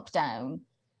 through lockdown,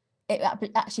 it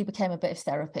actually became a bit of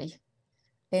therapy,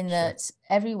 in that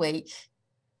every week,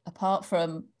 apart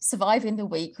from surviving the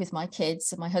week with my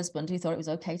kids and my husband, who thought it was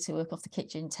okay to work off the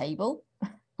kitchen table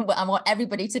and want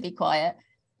everybody to be quiet,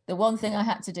 the one thing I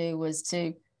had to do was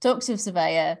to talk to a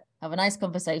surveyor, have a nice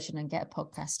conversation, and get a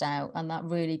podcast out. And that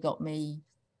really got me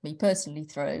personally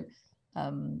through,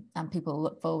 and people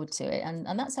look forward to it.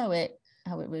 And that's how it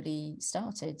really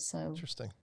started. So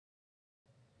interesting.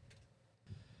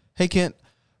 Hey, Kent,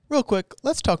 real quick,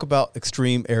 let's talk about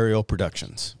Extreme Aerial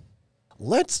Productions.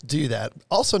 Let's do that.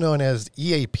 Also known as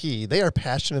EAP, they are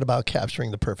passionate about capturing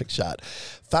the perfect shot.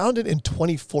 Founded in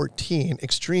 2014,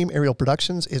 Extreme Aerial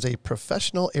Productions is a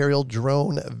professional aerial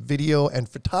drone, video, and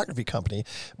photography company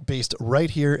based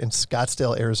right here in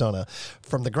Scottsdale, Arizona.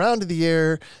 From the ground to the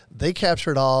air, they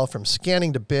capture it all, from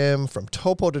scanning to BIM, from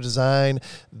topo to design.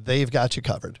 They've got you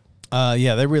covered.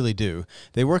 Yeah, they really do.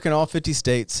 They work in all 50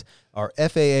 states, are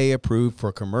FAA approved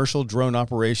for commercial drone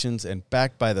operations, and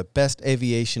backed by the best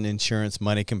aviation insurance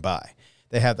money can buy.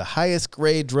 They have the highest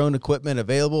grade drone equipment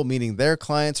available, meaning their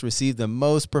clients receive the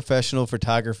most professional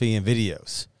photography and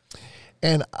videos.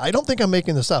 And I don't think I'm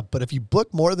making this up, but if you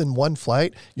book more than one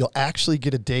flight, you'll actually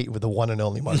get a date with the one and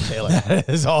only Mark Taylor. That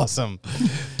is awesome.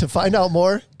 To find out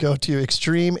more, go to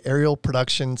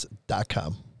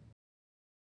extremeaerialproductions.com.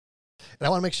 And I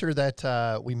want to make sure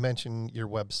that we mention your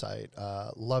website,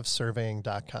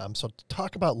 lovesurveying.com. So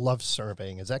talk about Love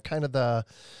Surveying. Is that kind of the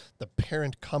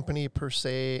parent company per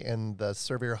se, and the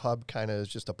Surveyor Hub kind of is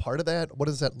just a part of that? What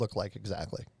does that look like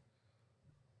exactly?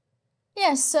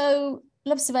 Yeah, so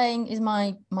Love Surveying is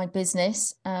my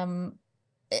business. When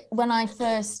I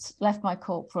first left my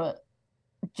corporate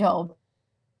job,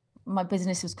 my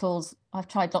business was called, I've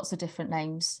tried lots of different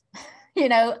names. You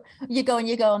go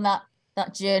on that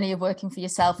journey of working for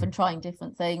yourself and trying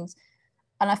different things.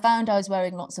 And I found I was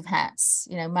wearing lots of hats,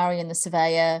 Marion the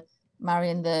surveyor,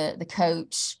 Marion the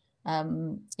coach,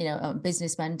 a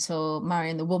business mentor,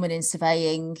 Marion the woman in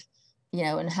surveying,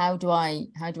 and how do I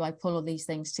pull all these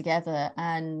things together?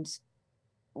 And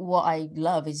what I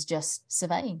love is just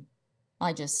surveying.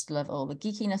 I just love all the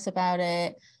geekiness about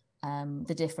it.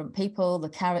 the different people, the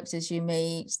characters you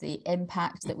meet, the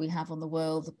impact that we have on the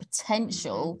world, the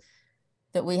potential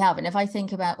that we have. And if I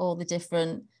think about all the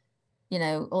different,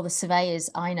 all the surveyors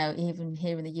I know, even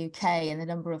here in the UK, and the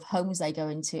number of homes they go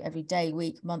into every day,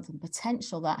 week, month, and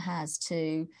potential that has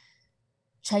to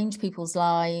change people's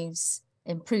lives,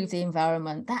 improve the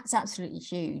environment, that's absolutely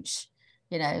huge,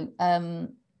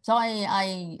 So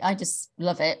I just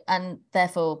love it, and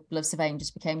therefore Love Surveying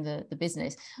just became the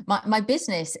business. My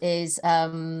business is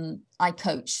I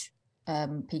coach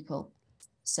people.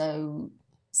 So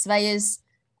surveyors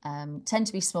tend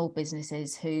to be small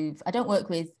businesses I don't work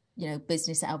with,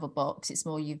 business out of a box. It's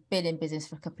more you've been in business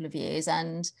for a couple of years,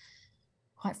 and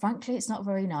quite frankly, it's not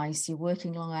very nice. You're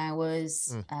working long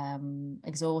hours,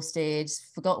 exhausted,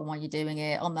 forgotten why you're doing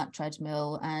it, on that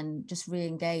treadmill, and just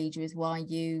re-engage with why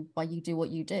you do what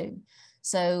you do.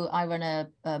 So I run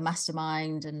a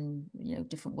mastermind and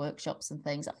different workshops and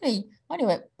things. I do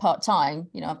it part-time.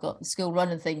 I've got the school run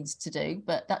and things to do,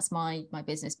 but that's my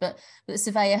business. But the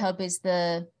Surveyor Hub is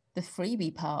the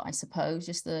freebie part, I suppose,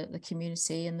 just the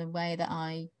community and the way that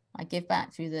I give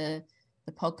back through the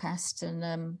podcast and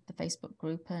the Facebook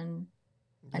group and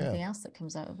anything else that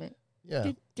comes out of it.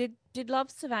 Yeah. Did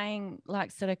Love Surveying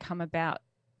sort of come about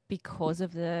because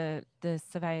of the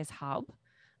Surveyors Hub?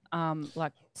 Or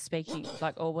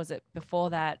was it before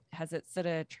that? Has it sort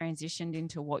of transitioned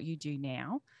into what you do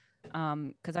now?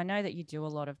 Because I know that you do a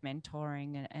lot of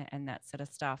mentoring and that sort of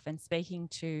stuff, and speaking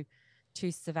to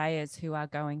surveyors who are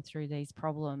going through these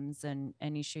problems and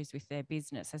issues with their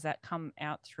business. Has that come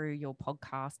out through your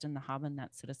podcast and the hub and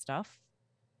that sort of stuff?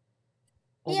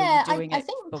 Or were you doing it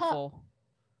before?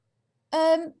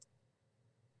 I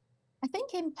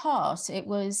think in part it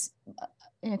was,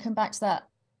 come back to that,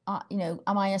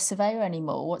 am I a surveyor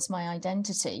anymore? What's my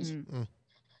identity?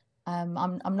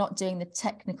 I'm not doing the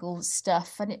technical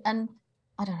stuff, and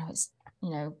I don't know, it's,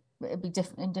 it'd be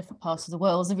different in different parts of the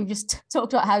world. So we've just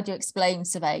talked about how do you explain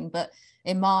surveying, but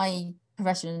in my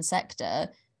profession and sector,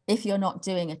 if you're not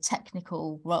doing a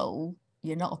technical role,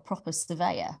 you're not a proper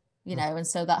surveyor, and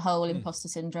so that whole imposter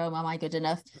syndrome, am I good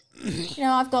enough?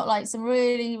 I've got some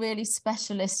really, really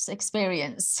specialist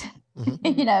experience,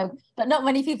 that not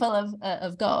many people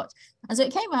have got. And so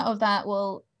it came out of that,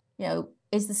 well,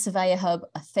 is the Surveyor Hub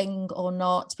a thing or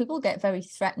not? People get very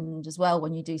threatened as well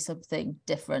when you do something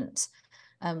different.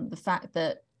 The fact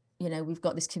that, we've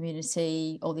got this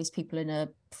community, all these people in a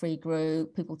free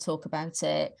group, people talk about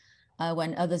it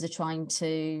when others are trying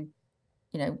to,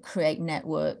 create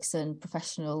networks and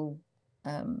professional,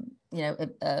 what's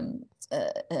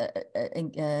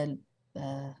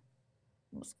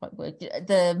the word?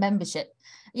 The membership,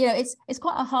 it's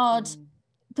quite a hard,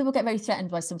 people get very threatened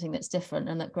by something that's different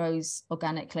and that grows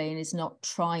organically and is not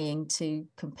trying to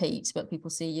compete, but people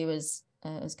see you as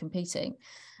competing.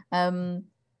 And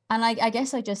I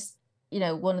guess I just,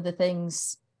 one of the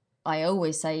things I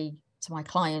always say to my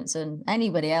clients and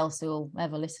anybody else who will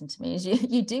ever listen to me is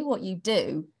you do what you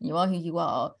do, you are who you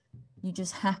are, you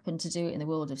just happen to do it in the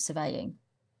world of surveying.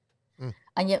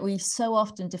 And yet we so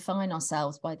often define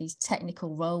ourselves by these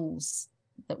technical roles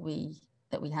that we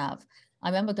have. I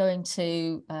remember going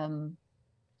to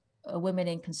a Women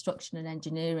in Construction and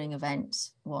Engineering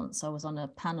event once. I was on a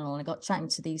panel and I got chatting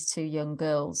to these two young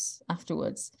girls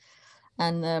afterwards.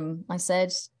 And I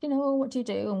said, what do you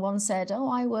do? And one said,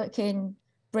 oh, I work in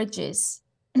bridges.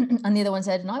 And the other one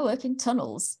said, and I work in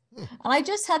tunnels. And I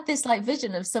just had this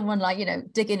vision of someone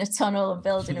digging a tunnel and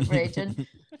building a bridge. And I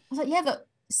was like, yeah, but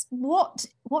what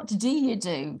do you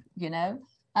do?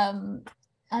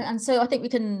 And so I think we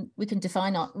can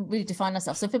really define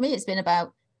ourselves. So for me, it's been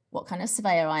about what kind of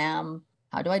surveyor I am,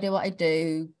 how do I do what I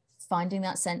do, finding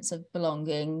that sense of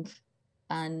belonging,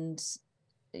 and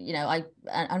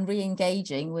and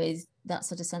re-engaging with that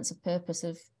sort of sense of purpose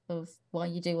of why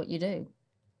you do what you do,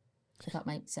 if that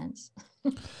makes sense.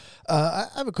 I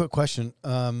have a quick question.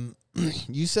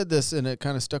 You said this and it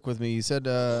kind of stuck with me. You said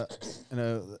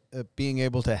being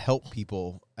able to help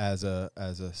people as a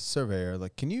surveyor.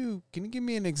 Can you give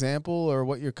me an example or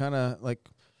what you're kind of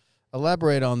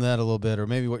elaborate on that a little bit, or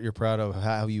maybe what you're proud of,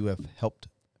 how you have helped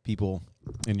people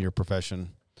in your profession?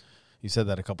 You said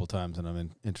that a couple of times and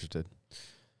I'm interested.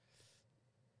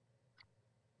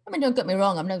 I mean, don't get me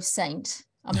wrong, I'm no saint.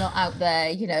 I'm not out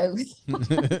there,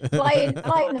 flying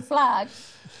the flag.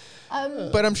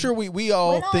 But I'm sure we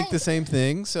all think the same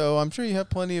thing. So I'm sure you have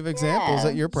plenty of examples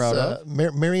that you're proud of.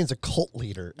 Marion's a cult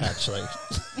leader, actually.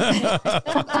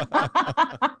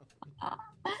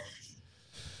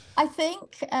 I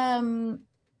think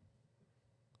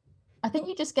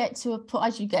you just get to a point,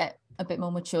 as you get a bit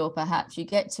more mature, perhaps you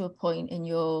get to a point in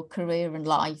your career and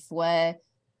life where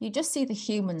you just see the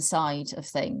human side of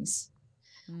things.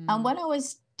 And when I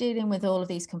was dealing with all of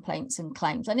these complaints and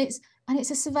claims, and it's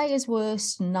a surveyor's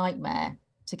worst nightmare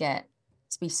to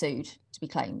be sued, to be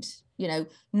claimed. You know,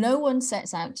 no one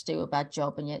sets out to do a bad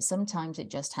job, and yet sometimes it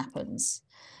just happens.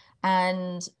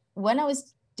 And when I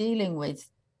was dealing with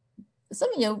some,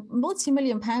 you know,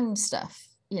 multi-million-pound stuff,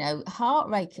 you know,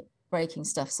 heart-breaking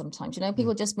stuff sometimes, you know,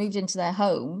 people just moved into their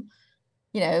home.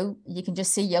 You know, you can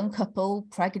just see young couple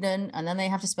pregnant, and then they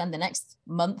have to spend the next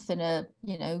month in a,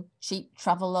 you know, cheap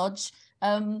travel lodge.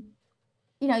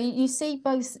 You know, you see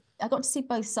both. I got to see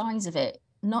both sides of it,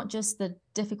 not just the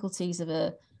difficulties of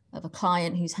a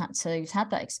client who's had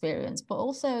that experience, but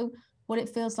also what it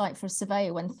feels like for a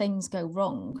surveyor when things go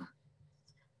wrong.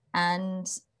 And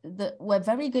that we're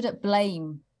very good at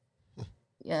blame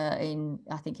in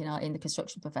the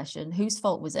construction profession. Whose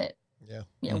fault was it? Yeah.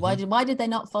 You know, why did they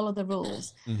not follow the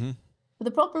rules? But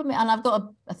the problem, and I've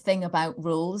got a thing about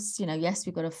rules, you know, yes,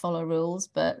 we've got to follow rules,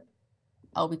 but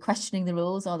are we questioning the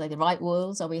rules? Are they the right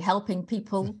rules? Are we helping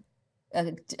people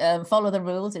follow the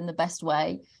rules in the best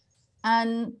way?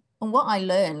 And what I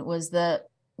learned was that,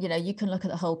 you know, you can look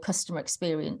at the whole customer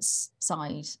experience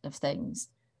side of things.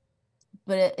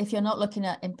 But if you're not looking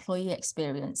at employee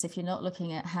experience, if you're not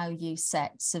looking at how you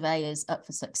set surveyors up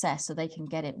for success so they can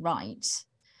get it right,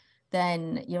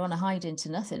 then you're on a hide into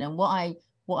nothing. And what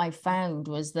I found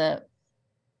was that,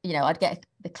 you know, I'd get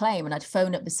the claim and I'd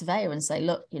phone up the surveyor and say,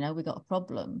 look, you know, we got a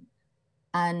problem.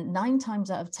 And 9 times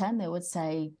out of 10, they would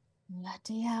say,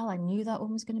 bloody hell, I knew that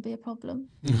one was going to be a problem.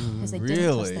 Because they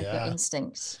didn't trust their gut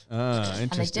instinct.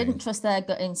 And they didn't trust their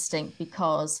gut instinct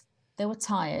because they were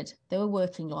tired. They were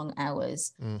working long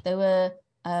hours. They were,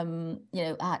 you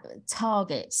know,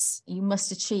 targets. You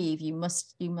must achieve. You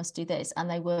must do this. And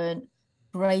they weren't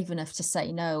brave enough to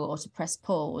say no or to press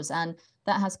pause. And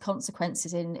that has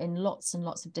consequences in lots and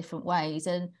lots of different ways.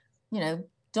 And, you know,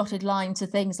 dotted line to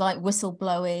things like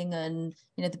whistleblowing and,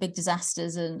 you know, the big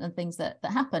disasters and things that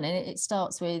happen. And it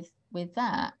starts with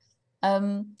that.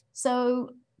 So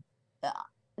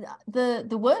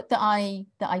the work that I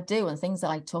do and things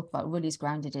that I talk about really is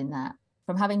grounded in that.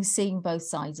 From having seen both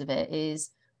sides of it,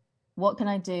 is what can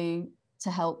I do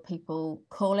to help people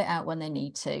call it out when they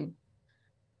need to,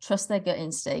 trust their gut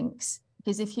instincts,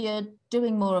 because if you're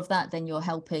doing more of that, then you're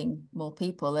helping more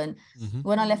people. And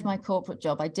when I left my corporate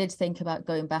job, I did think about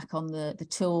going back on the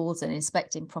tools and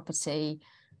inspecting property.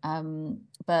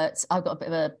 But I've got a bit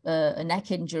of a neck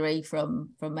injury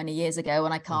from many years ago,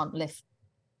 and I can't lift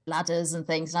ladders and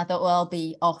things. And I thought, well, I'll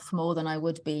be off more than I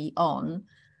would be on.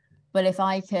 But if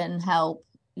I can help,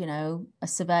 you know, a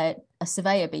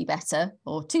surveyor be better,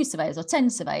 or 2 surveyors or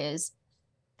 10 surveyors,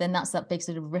 then that's that big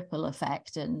sort of ripple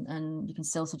effect, and you can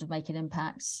still sort of make an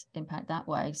impact that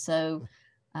way. So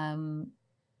I've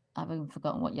even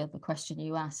forgotten what the question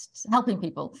you asked. Helping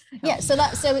people. Yeah. So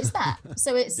it's that.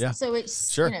 So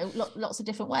it's sure. You know, lots of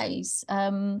different ways.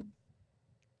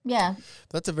 Yeah.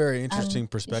 That's a very interesting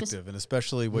perspective. And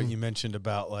especially what you mentioned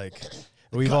about, like,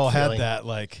 we've all had that,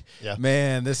 like,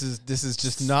 man, this is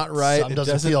just not right. Something it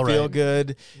doesn't feel right.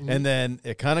 Good. And then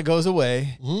it kind of goes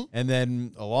away. And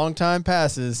then a long time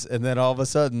passes. And then all of a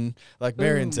sudden, like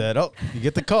Marion said, oh, you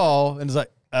get the call. And it's like,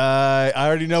 I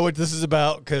already know what this is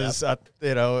about, because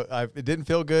it didn't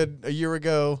feel good a year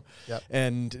ago.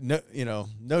 And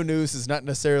no news is not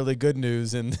necessarily good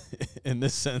news in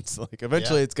this sense. Like,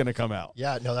 eventually it's going to come out.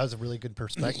 Yeah, no, that was a really good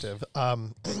perspective.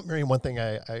 Marion, one thing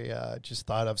I just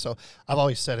thought of. So I've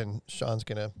always said, and Sean's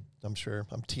gonna, I'm sure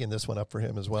I'm teeing this one up for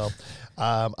him as well.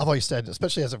 I've always said,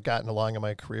 especially as I've gotten along in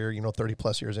my career, 30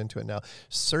 plus years into it now,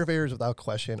 surveyors without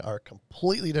question are a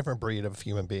completely different breed of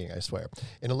human being, I swear.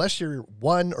 And unless you're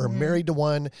one or married to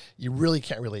one, you really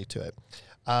can't relate to it.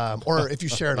 Or if you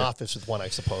share an office with one, I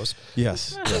suppose.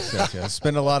 Yes.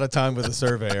 Spend a lot of time with a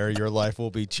surveyor, your life will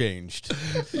be changed.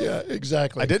 Yeah,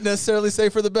 exactly. I didn't necessarily say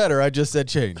for the better. I just said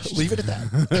changed. Leave it at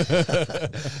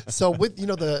that. So with,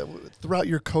 throughout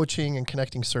your coaching and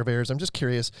connecting surveyors, I'm just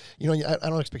curious, I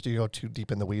don't expect you to go too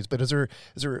deep in the weeds, but is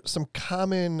there some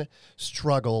common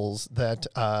struggles that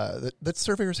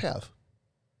surveyors have?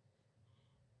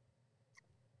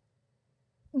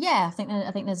 Yeah,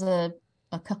 I think there's a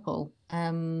couple.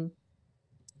 A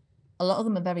lot of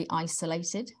them are very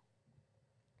isolated.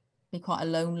 Be quite a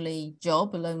lonely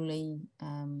job, a lonely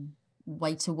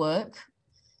way to work.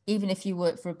 Even if you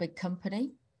work for a big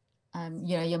company,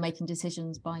 you're making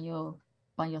decisions by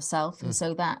yourself, and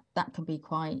so that can be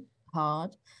quite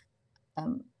hard.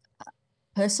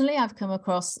 Personally, I've come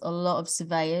across a lot of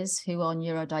surveyors who are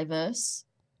neurodiverse,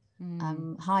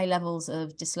 high levels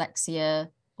of dyslexia,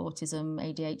 autism,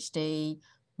 ADHD.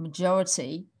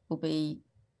 Majority will be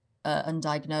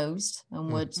undiagnosed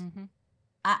and would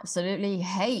absolutely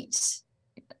hate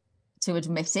to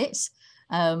admit it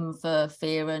for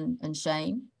fear and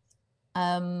shame.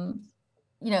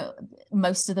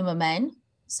 Most of them are men,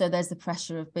 so there's the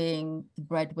pressure of being the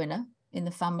breadwinner in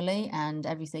the family and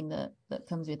everything that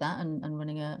comes with that, and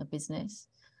running a business.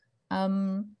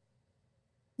 And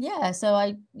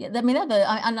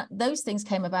those things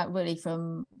came about really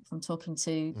from talking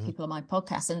to people on my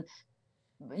podcast, and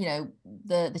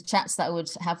the chats that I would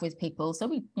have with people. So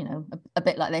we, a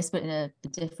bit like this, but in a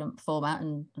different format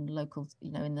and local,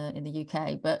 in the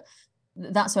UK. But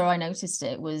that's where I noticed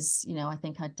it was, I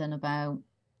think I'd done about,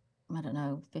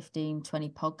 15, 20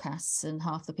 podcasts, and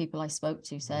half the people I spoke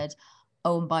to said,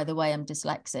 oh, and by the way, I'm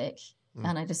dyslexic.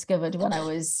 And I discovered when I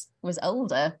was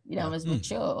older, I was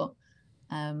mature.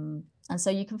 And so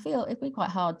you can feel it'd be quite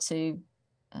hard to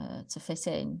fit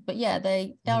in. But yeah,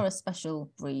 they are a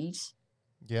special breed.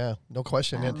 Yeah, no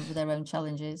question. With their own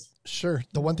challenges. Sure.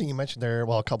 The one thing you mentioned there,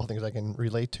 well, a couple of things I can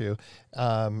relate to,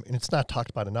 and it's not talked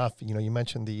about enough. You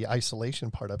mentioned the isolation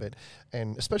part of it,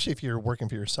 and especially if you're working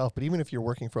for yourself, but even if you're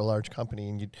working for a large company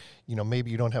and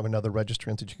maybe you don't have another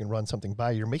registrant that you can run something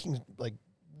by, you're making like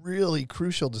really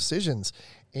crucial decisions,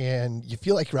 and you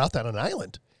feel like you're out there on an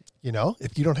island.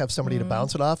 If you don't have somebody to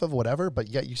bounce it off of, whatever, but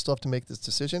yet you still have to make this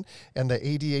decision. And the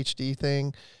ADHD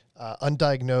thing,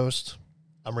 undiagnosed,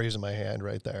 I'm raising my hand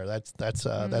right there. That's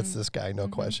this guy, no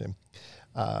question.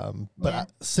 But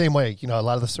same way, a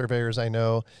lot of the surveyors I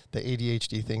know, the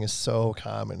ADHD thing is so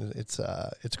common. It's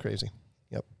crazy.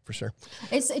 Yep, for sure.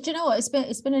 You know what?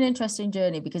 It's been an interesting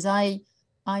journey, because I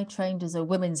trained as a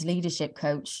women's leadership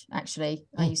coach. Actually,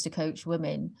 I used to coach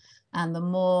women, and the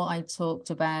more I talked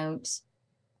about,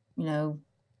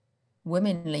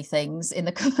 womanly things in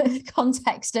the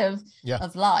context of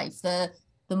life, the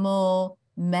more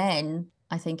men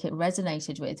I think it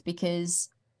resonated with, because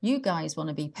you guys want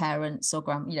to be parents or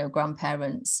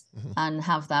grandparents and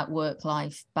have that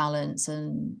work-life balance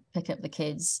and pick up the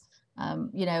kids,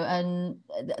 and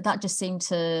that just seemed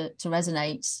to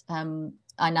resonate.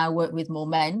 I now work with more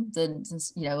men than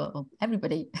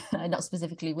everybody, not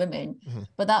specifically women,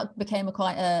 but that became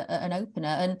quite an opener.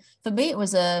 And for me, it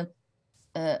was a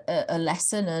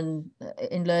lesson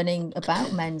in learning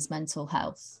about men's mental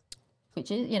health,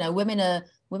 which is, women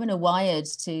are wired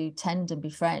to tend and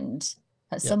befriend.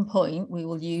 At some point, we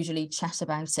will usually chat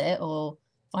about it or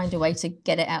find a way to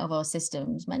get it out of our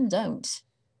systems. Men don't.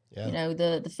 Yeah.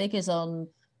 The figures on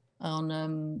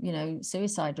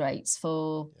suicide rates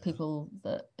for people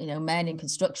that, men in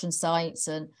construction sites,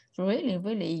 and it's really,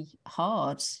 really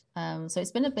hard. So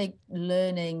it's been a big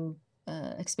learning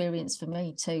experience for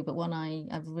me too, but one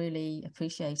I've really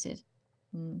appreciated.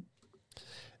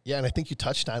 Yeah, and I think you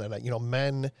touched on it.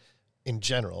 Men in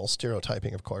general,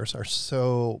 stereotyping, of course, are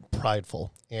so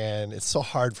prideful, and it's so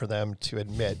hard for them to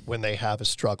admit when they have a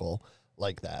struggle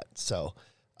like that. So,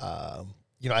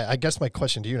 I guess my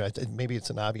question to you, maybe it's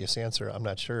an obvious answer, I'm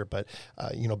not sure, but,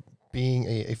 being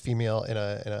a female in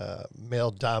a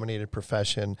male-dominated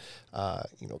profession,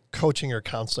 coaching or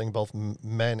counseling both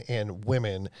men and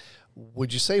women,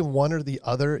 would you say one or the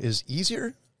other is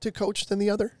easier to coach than the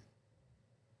other?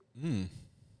 Good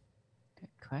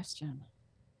question.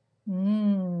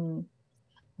 I'd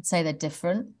say they're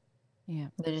different. Yeah.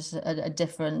 They're just a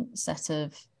different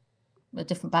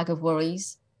bag of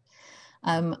worries.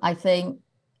 I think,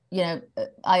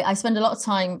 I spend a lot of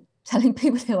time telling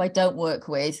people who I don't work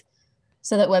with,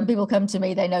 so that when people come to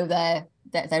me, they know they're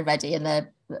ready and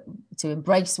they're to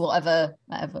embrace whatever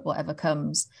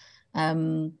comes.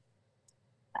 And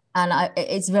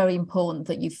it's very important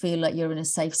that you feel like you're in a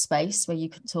safe space where you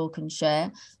can talk and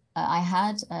share. I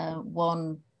had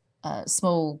one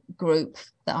small group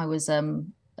that I was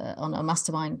on a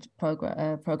mastermind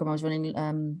program I was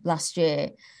running last year,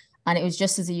 and it was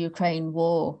just as the Ukraine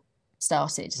war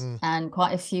started, and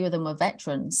quite a few of them were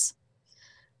veterans,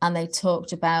 and they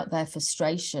talked about their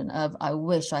frustration of, I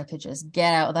wish I could just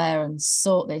get out there and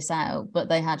sort this out, but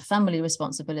they had family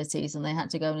responsibilities and they had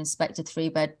to go and inspect a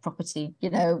 3-bed property,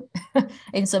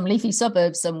 in some leafy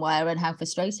suburb somewhere, and how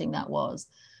frustrating that was.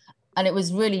 And it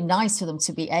was really nice for them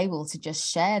to be able to just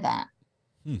share that,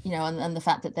 and the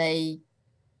fact that they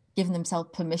given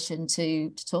themselves permission to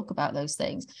talk about those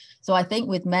things. So I think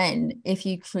with men, if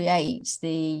you create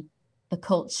the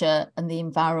culture and the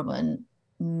environment,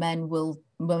 women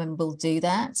will do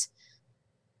that.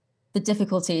 The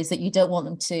difficulty is that you don't want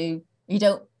them to,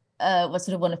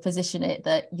 want to position it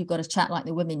that you've got to chat like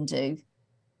the women do,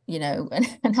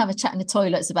 and have a chat in the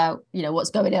toilets about, what's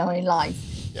going on in life.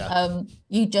 Yeah.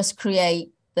 You just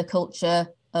create the culture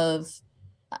of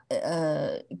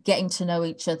getting to know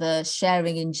each other,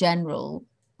 sharing in general,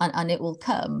 and it will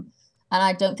come. And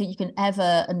I don't think you can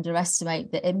ever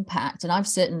underestimate the impact. And I've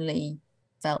certainly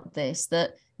felt this,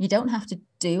 that you don't have to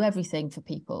do everything for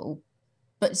people,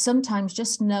 but sometimes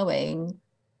just knowing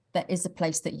there is a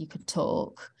place that you could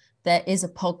talk, there is a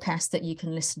podcast that you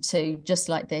can listen to just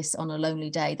like this on a lonely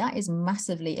day, that is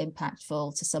massively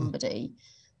impactful to somebody.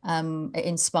 It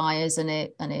inspires and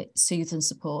it soothes and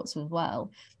supports as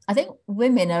well. I think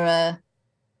women are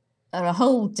a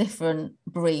whole different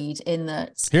breed in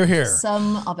that Here.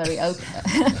 Some are very open.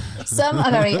 Some are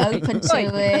very open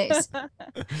to it,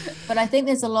 but I think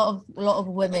there's a lot of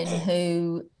women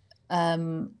who,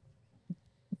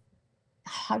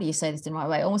 how do you say this in the right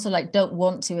way? Almost like don't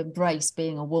want to embrace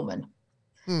being a woman.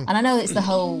 And I know it's the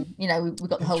whole, we've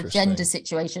got the whole gender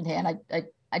situation here, and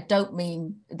I don't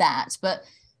mean that, but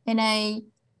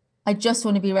I just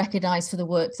want to be recognized for the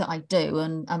work that I do,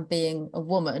 and being a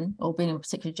woman or being a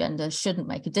particular gender shouldn't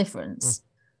make a difference.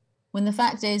 When the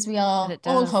fact is we are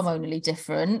all hormonally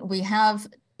different. We have,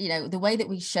 the way that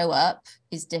we show up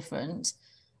is different,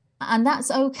 and that's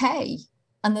okay.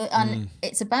 And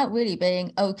it's about really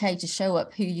being okay to show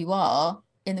up who you are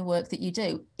in the work that you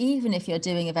do, even if you're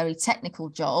doing a very technical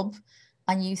job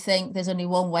and you think there's only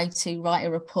one way to write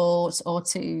a report or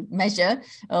to measure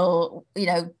or,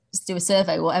 do a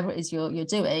survey, whatever it is you're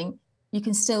doing, you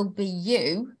can still be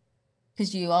you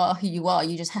because you are who you are.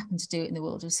 You just happen to do it in the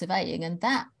world of surveying. And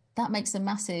that makes a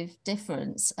massive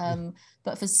difference.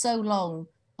 But for so long,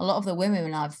 a lot of the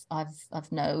women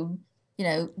I've known,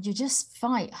 you just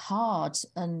fight hard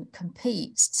and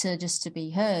compete to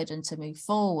be heard and to move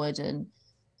forward. And,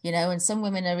 and some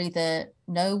women are either,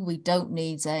 no, we don't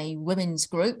need a women's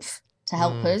group to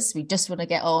help us. We just want to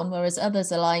get on. Whereas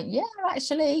others are like, yeah,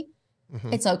 actually,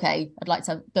 it's okay. I'd like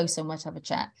to go somewhere to have a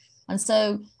chat. And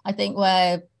so I think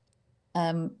we're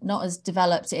not as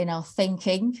developed in our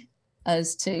thinking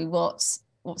as to what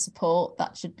support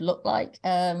that should look like.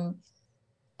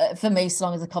 For me, as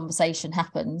long as the conversation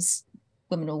happens,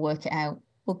 women will work it out.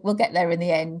 We'll get there in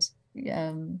the end.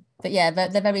 But yeah,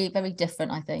 they're very, very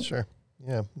different, I think. Sure.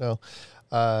 Yeah, no,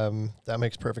 that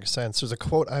makes perfect sense. There's a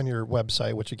quote on your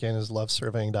website, which again is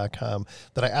lovesurveying.com,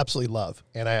 that I absolutely love.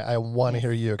 And I want to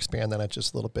hear you expand on it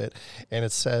just a little bit. And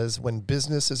it says, when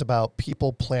business is about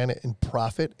people, planet, and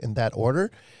profit in that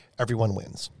order, everyone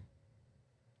wins.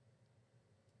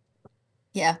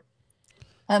 Yeah.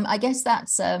 I guess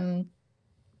that's, I've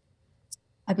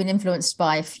been influenced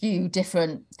by a few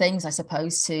different things, I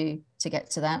suppose, to get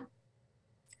to that.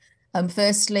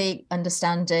 Firstly,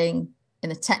 understanding in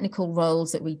the technical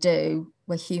roles that we do,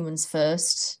 we're humans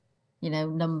first,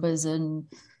 numbers and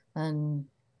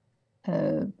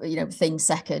things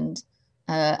second.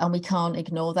 And we can't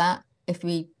ignore that. If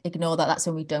we ignore that, that's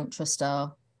when we don't trust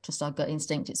our gut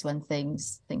instinct. It's when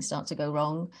things start to go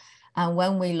wrong. And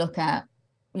when we look at,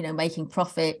 making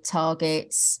profit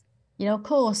targets, of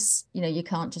course, you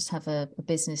can't just have a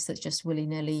business that's just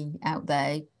willy-nilly out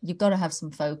there. You've got to have some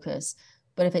focus.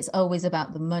 But if it's always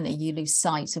about the money, you lose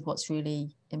sight of what's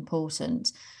really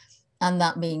important. And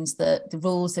that means that the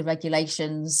rules, the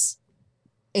regulations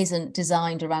isn't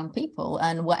designed around people.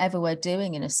 And whatever we're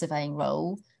doing in a surveying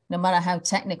role, no matter how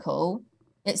technical,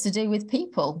 it's to do with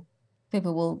people.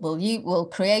 People will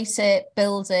create it,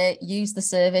 build it, use the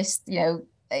service.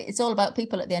 It's all about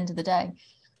people at the end of the day.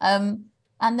 And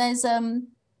there's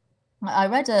I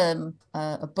read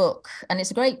a book, and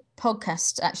it's a great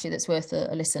podcast, actually, that's worth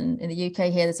a listen. In the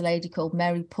UK here, there's a lady called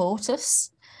Mary Portas,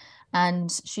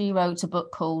 and she wrote a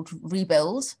book called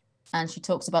Rebuild, and she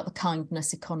talks about the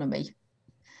kindness economy,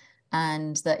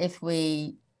 and that if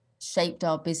we shaped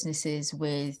our businesses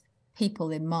with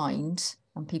people in mind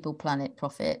and people, planet,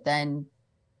 profit, then,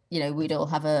 we'd all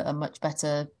have a much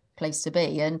better place to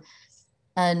be.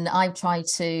 And I've tried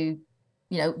to,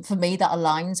 for me, that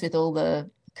aligns with all the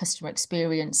customer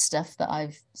experience stuff that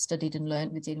I've studied and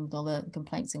learned with dealing with all the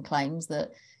complaints and claims,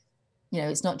 that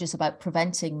it's not just about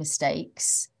preventing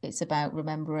mistakes, it's about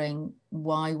remembering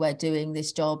why we're doing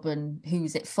this job and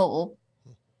who's it for,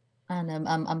 and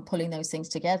I'm pulling those things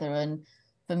together. And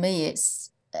for me,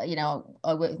 it's I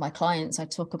work with my clients, I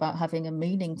talk about having a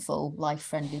meaningful,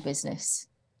 life-friendly business,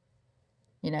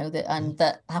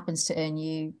 that happens to earn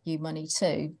you money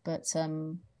too. But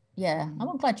I'm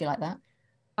glad you like that.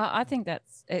 I think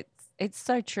it's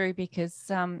so true, because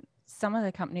some of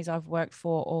the companies I've worked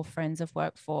for or friends have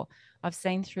worked for, I've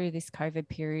seen through this COVID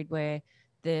period where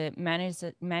the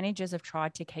managers have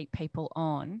tried to keep people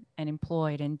on and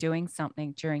employed and doing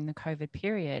something during the COVID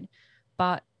period,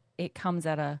 but it comes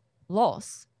at a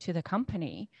loss to the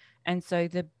company. And so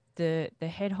the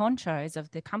head honchos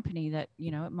of the company that,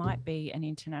 it might be an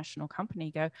international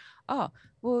company go, oh,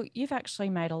 well, you've actually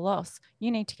made a loss.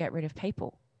 You need to get rid of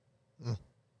people.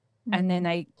 And then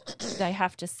they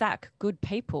have to sack good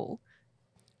people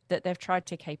that they've tried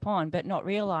to keep on, but not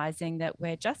realizing that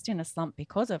we're just in a slump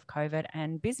because of COVID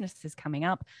and businesses coming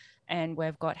up and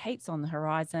we've got heats on the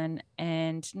horizon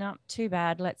and not too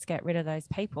bad. Let's get rid of those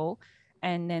people.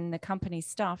 And then the company's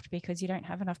stuffed because you don't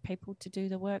have enough people to do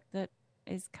the work that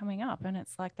is coming up. And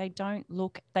it's like, they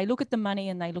look at the money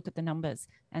and they look at the numbers,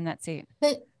 and that's it.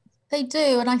 They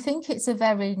do. And I think it's a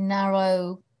very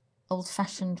narrow,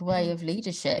 old-fashioned way of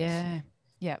leadership.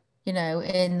 Yeah.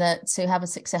 In that to have a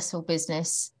successful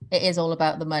business, it is all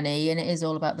about the money and it is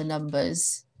all about the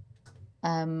numbers. We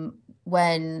all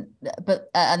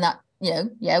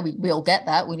get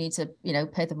that. We need to,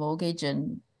 pay the mortgage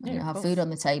and have food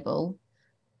on the table.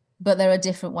 But there are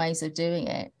different ways of doing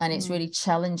it, and it's really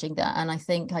challenging that. And I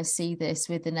think I see this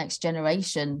with the next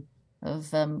generation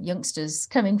of youngsters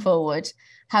coming forward,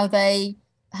 how they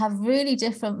have really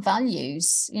different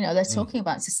values. They're talking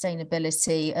about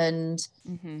sustainability and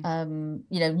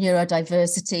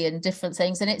neurodiversity and different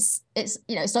things, and it's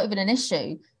not even an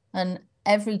issue. And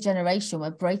every generation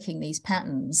we're breaking these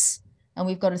patterns, and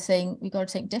we've got to think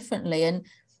differently. And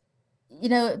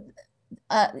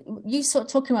you sort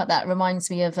of talking about that reminds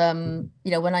me of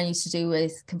when I used to do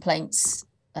with complaints.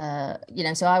 So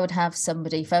I would have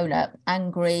somebody phone up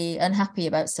angry, unhappy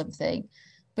about something.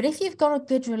 But if you've got a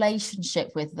good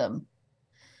relationship with them,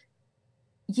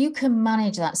 you can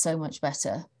manage that so much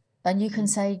better. And you can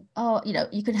say,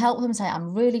 you can help them say,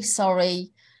 I'm really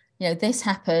sorry, this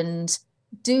happened,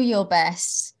 do your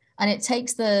best. And it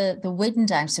takes the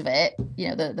wind out of it,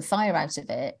 the fire out of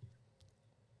it.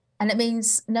 And it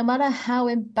means no matter how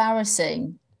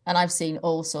embarrassing, and I've seen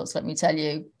all sorts, let me tell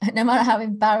you, no matter how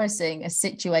embarrassing a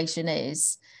situation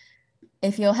is,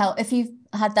 if you've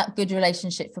had that good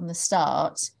relationship from the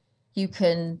start, you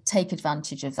can take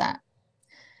advantage of that.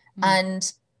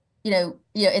 And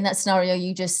in that scenario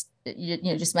you just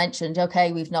mentioned,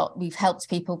 okay, we've helped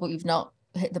people, but we've not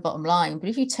hit the bottom line. But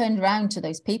if you turned around to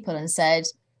those people and said,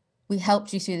 we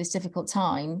helped you through this difficult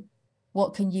time,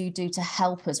 what can you do to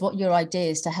help us? What are your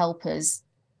ideas to help us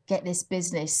get this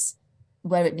business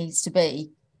where it needs to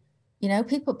be?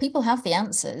 People have the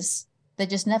answers. They're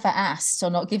just never asked or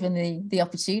not given the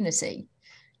opportunity,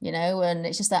 and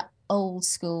it's just that old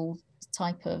school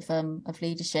type of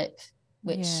leadership,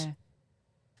 which,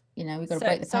 we've got to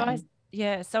break the pattern.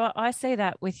 So I see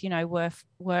that with,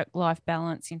 work-life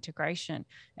balance integration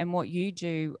and what you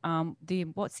do.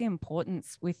 What's the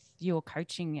importance with your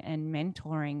coaching and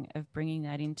mentoring of bringing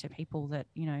that into people that,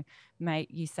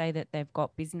 you say that they've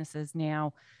got businesses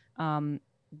now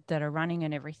that are running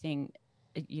and everything.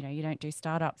 You don't do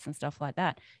startups and stuff like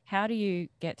that. How do you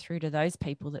get through to those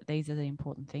people that these are the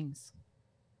important things?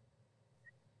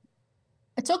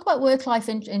 I talk about work-life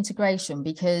integration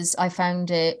because I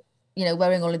found it,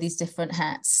 wearing all of these different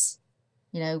hats,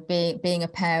 being a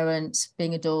parent,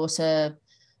 being a daughter,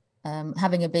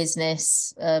 having a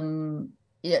business,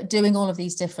 doing all of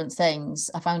these different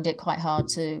things. I found it quite hard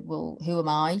to, who am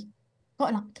I? I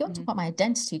want to talk about my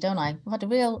identity, don't I? I've had a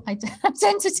real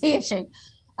identity issue.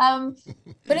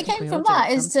 But it came from that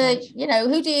is to,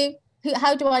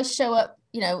 how do I show up,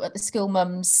 at the school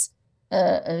mums,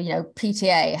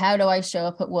 PTA? How do I show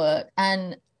up at work?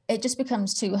 And it just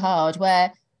becomes too hard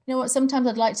where, sometimes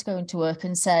I'd like to go into work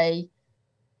and say,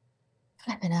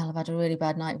 flipping hell, I've had a really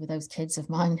bad night with those kids of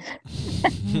mine,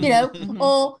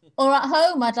 or at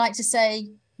home, I'd like to say,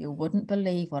 you wouldn't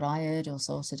believe what I heard or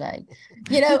saw today,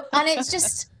 and it's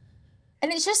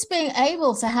just being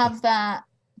able to have that,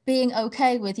 being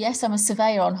okay with, yes, I'm a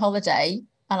surveyor on holiday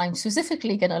and I'm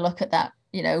specifically going to look at that,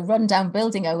 rundown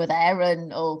building over there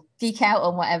or geek out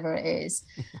on whatever it is.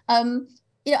 And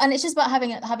it's just about having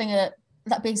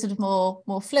that being sort of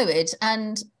more fluid.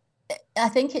 And I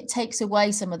think it takes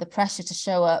away some of the pressure to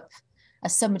show up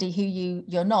as somebody who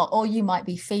you're not, or you might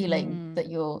be feeling that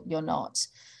you're not.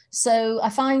 So I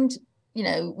find,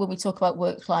 when we talk about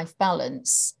work-life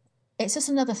balance, it's just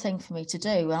another thing for me to do,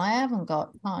 and I haven't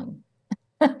got time.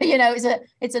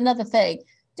 It's another thing.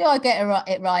 Do I get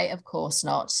it right? Of course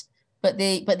not. But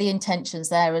the intention's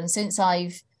there. And since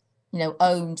I've,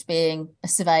 owned being a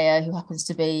surveyor who happens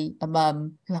to be a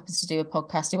mum, who happens to do a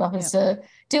podcast, who happens to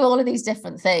do all of these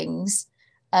different things,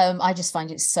 I just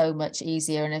find it so much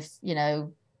easier. And if,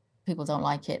 people don't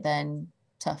like it, then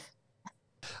tough.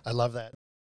 I love that.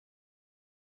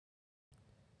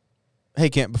 Hey,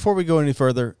 Kent, before we go any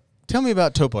further, tell me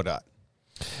about Topodot.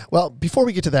 Well, before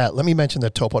we get to that, let me mention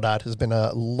that Topodot has been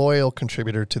a loyal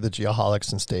contributor to the Geoholic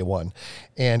since day one.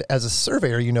 And as a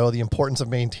surveyor, you know the importance of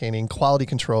maintaining quality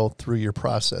control through your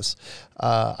process.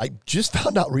 I just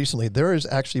found out recently there is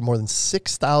actually more than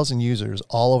 6,000 users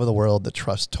all over the world that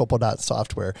trust Topodot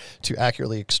software to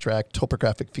accurately extract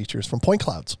topographic features from point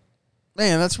clouds.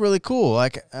 Man, that's really cool.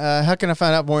 Like, how can I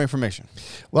find out more information?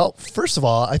 Well, first of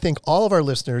all, I think all of our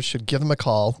listeners should give them a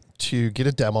call to get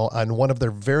a demo on one of their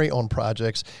very own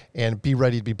projects and be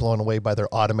ready to be blown away by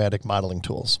their automatic modeling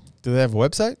tools. Do they have a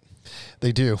website?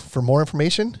 They do. For more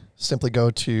information, simply go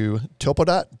to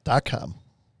topodot.com.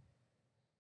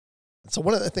 So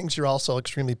one of the things you're also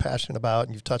extremely passionate about,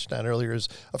 and you've touched on earlier, is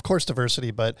of course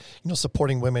diversity, but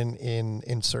supporting women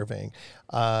in surveying.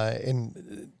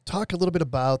 And talk a little bit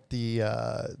about the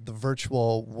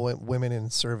virtual Women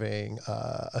in Surveying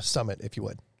a summit, if you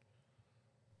would.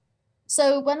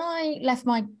 So when I left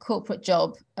my corporate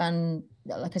job, and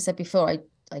like I said before, I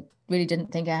really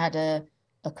didn't think I had a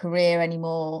career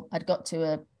anymore. I'd got to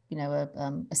a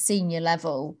senior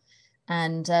level,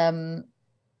 and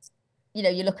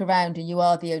you look around and you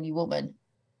are the only woman.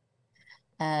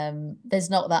 There's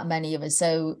not that many of us.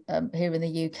 So here in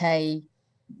the UK,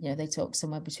 they talk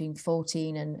somewhere between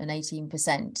 14 and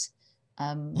 18%.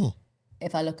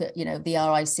 If I look at, the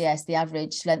RICS, the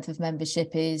average length of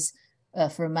membership is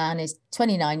for a man is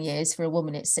 29 years, for a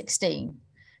woman it's 16.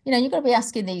 You've got to be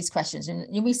asking these questions, and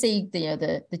we see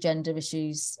the gender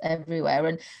issues everywhere.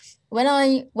 And when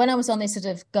I was on this sort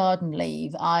of garden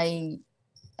leave, I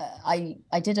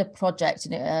did a project,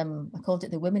 and I called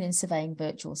it the Women in Surveying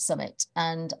Virtual Summit.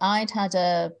 And I'd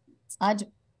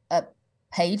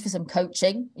paid for some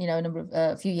coaching,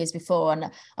 a few years before,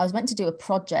 and I was meant to do a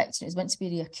project, and it was meant to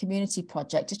be a community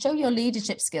project to show your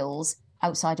leadership skills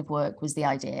outside of work was the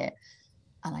idea.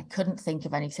 And I couldn't think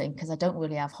of anything because I don't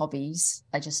really have hobbies.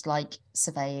 I just like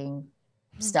surveying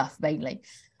stuff mainly.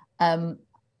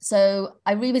 So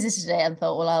I revisited it and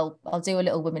thought, well, I'll do a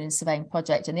little Women in Surveying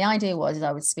project. And the idea was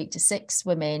I would speak to 6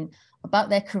 women about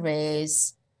their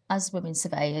careers as women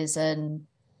surveyors and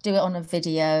do it on a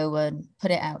video and put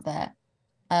it out there.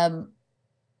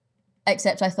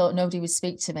 Except I thought nobody would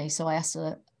speak to me. So I asked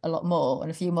a lot more and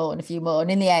a few more and a few more.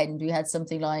 And in the end, we had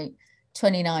something like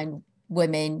 29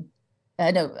 women,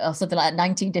 something like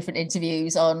 19 different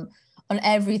interviews on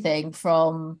everything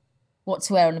from what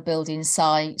to wear on a building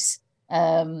site,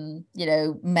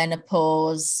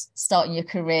 menopause, starting your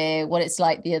career, what it's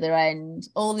like the other end,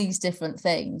 all these different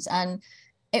things. And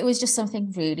it was just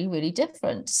something really, really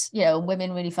different.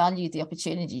 Women really valued the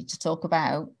opportunity to talk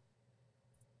about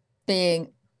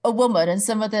being a woman and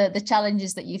some of the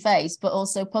challenges that you face, but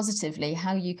also positively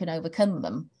how you can overcome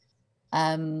them.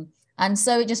 And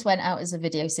so it just went out as a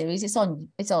video series. It's on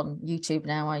YouTube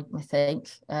now, I think.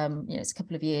 It's a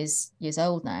couple of years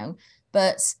old now,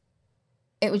 but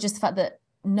it was just the fact that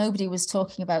nobody was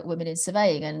talking about women in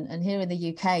surveying, and here in the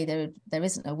UK there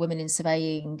isn't a women in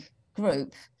surveying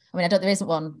group. I mean, there isn't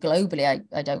one globally.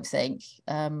 I don't think.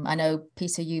 I know,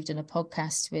 Peter, you've done a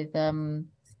podcast with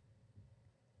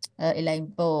Elaine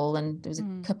Ball, and there was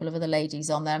a couple of other ladies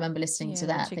on there. I remember listening to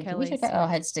that, thinking we should get our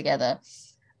heads together.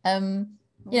 There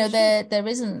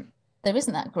isn't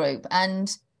that group,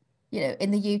 and in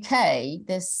the UK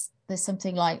there's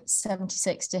something like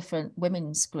 76 different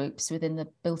women's groups within the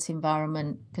built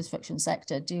environment construction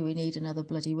sector. Do we need another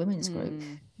bloody women's group?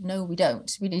 No, we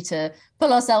don't. We need to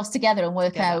pull ourselves together and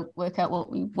work out what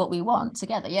we want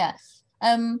together.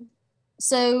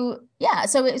 So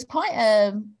it's quite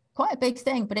a big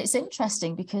thing, but it's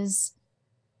interesting because,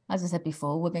 as I said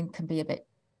before, women can be a bit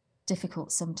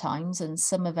difficult sometimes, and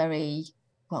some are very,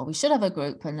 well, we should have a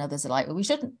group, and others are like, well, we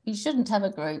shouldn't have a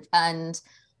group, and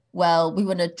well, we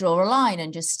want to draw a line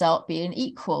and just start being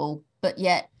equal. But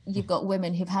yet you've got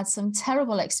women who've had some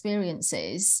terrible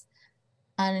experiences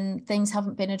and things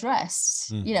haven't been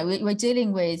addressed. We're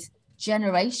dealing with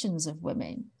generations of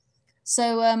women.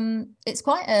 So it's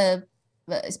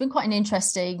been quite an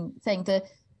interesting thing.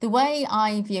 The way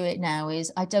I view it now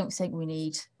is I don't think we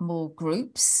need more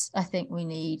groups. I think we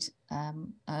need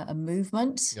a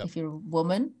movement. Yep. If you're a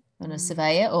woman and a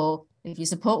surveyor, or if you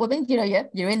support women,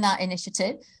 you're in that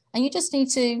initiative, and you just need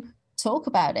to talk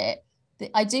about it.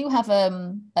 I do have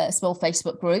a small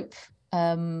Facebook group.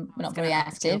 We're not very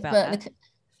active, but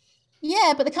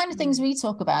the kind of things we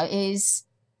talk about is,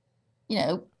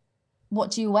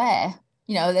 what do you wear?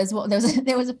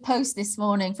 There was a post this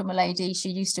morning from a lady. She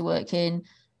used to work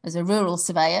as a rural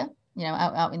surveyor,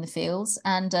 out in the fields,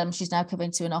 and she's now come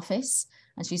into an office,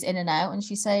 and she's in and out, and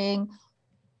she's saying,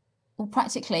 well,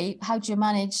 practically, how do you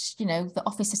manage, the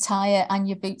office attire and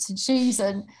your boots and shoes?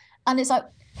 And it's like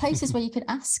places where you can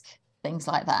ask things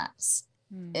like that,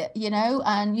 you know,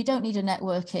 and you don't need a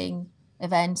networking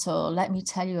event or let me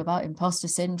tell you about imposter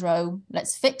syndrome.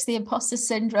 Let's fix the imposter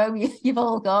syndrome you've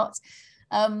all got.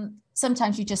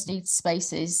 Sometimes you just need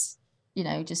spaces, you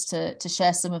know, just to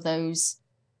share some of those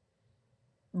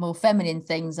more feminine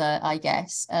things, I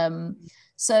guess.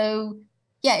 So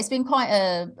yeah, it's been quite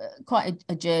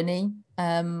a journey.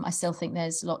 I still think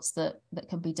there's lots that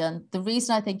can be done. The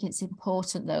reason I think it's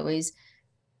important though is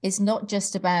it's not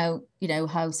just about, you know,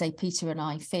 how say Peter and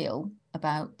I feel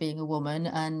about being a woman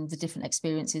and the different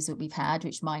experiences that we've had,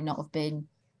 which might not have been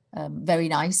very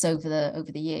nice over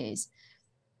the years.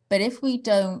 But if we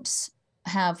don't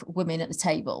have women at the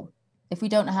table, if we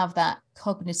don't have that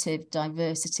cognitive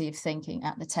diversity of thinking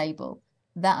at the table,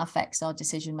 that affects our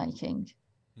decision making.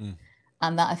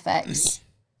 And that affects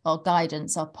our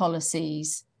guidance, our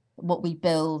policies, what we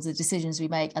build, the decisions we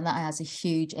make, and that has a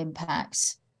huge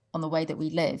impact on the way that we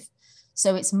live.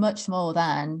 So it's much more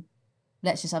than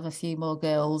let's just have a few more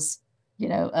girls, you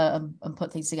know, and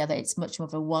put things together. It's much more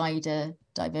of a wider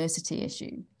diversity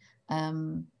issue,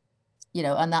 you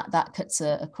know, and that cuts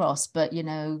across. But you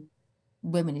know,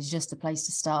 women is just a place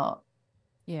to start.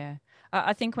 Yeah,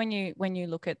 I think when you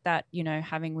look at that, you know,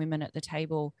 having women at the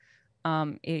table,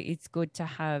 it's good to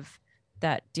have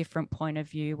that different point of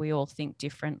view. We all think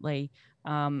differently.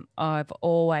 I've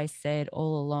always said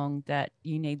all along that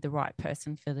you need the right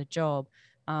person for the job.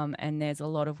 And there's a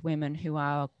lot of women who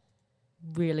are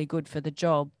really good for the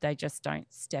job. They just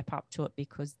don't step up to it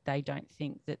because they don't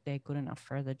think that they're good enough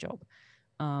for the job.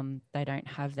 They don't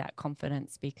have that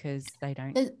confidence because they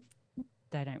don't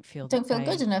feel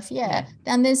good enough. Yeah.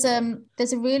 And there's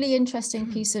a really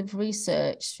interesting piece of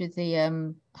research with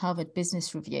the Harvard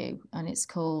Business Review, and it's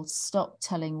called Stop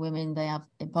Telling Women They Have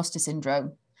Imposter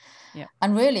Syndrome. Yeah.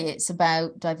 And really it's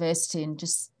about diversity and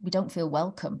just we don't feel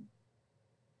welcome.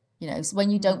 You know, so when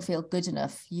you don't feel good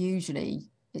enough, usually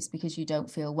it's because you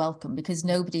don't feel welcome, because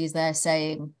nobody is there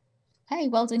saying, hey,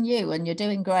 well done you, and you're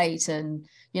doing great, and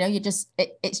you know,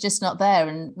 it's just not there.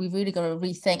 And we've really got to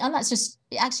rethink. And that's just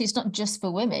actually, it's not just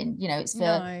for women, you know, it's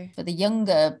for the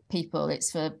younger people,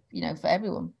 it's for, you know, for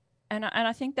everyone. And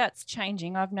I think that's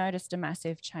changing. I've noticed a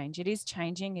massive change. It is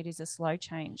changing. It is a slow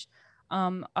change.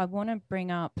 I want to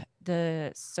bring up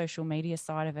the social media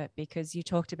side of it, because you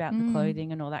talked about the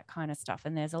clothing and all that kind of stuff.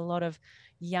 And there's a lot of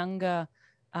younger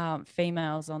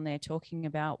females on there talking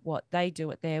about what they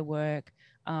do at their work,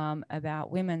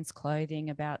 about women's clothing,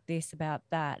 about this, about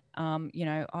that. You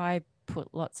know, I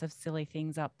put lots of silly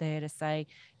things up there to say,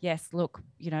 yes, look,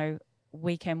 you know,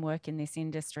 we can work in this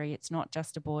industry. It's not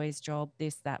just a boy's job,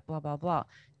 this, that, blah, blah, blah.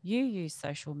 You use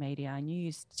social media and you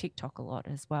use TikTok a lot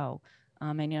as well.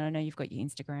 And you know, I know you've got your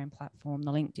Instagram platform,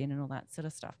 the LinkedIn and all that sort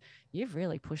of stuff. You've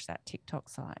really pushed that TikTok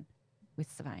side with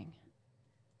surveying.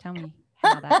 Tell me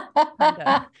how that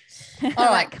all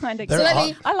right, kind of.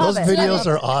 I love those videos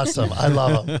are awesome. I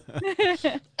love them.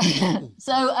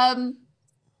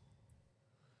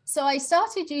 So I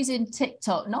started using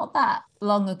TikTok not that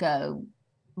long ago,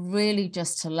 really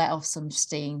just to let off some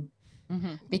steam,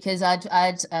 because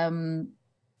I'd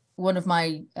one of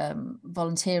my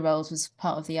volunteer roles was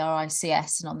part of the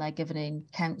RICS and on their governing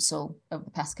council over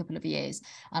the past couple of years.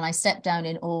 And I stepped down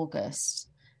in August,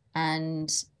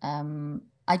 and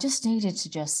I just needed to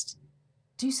just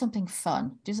do something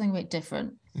fun, do something a bit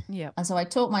different. Yeah. And so I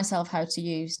taught myself how to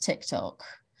use TikTok.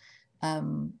 I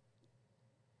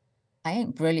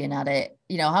ain't brilliant at it.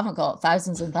 You know, I haven't got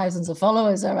thousands and thousands of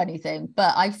followers or anything,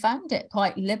 but I found it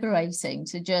quite liberating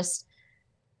to just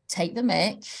take the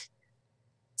mic,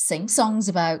 sing songs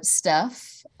about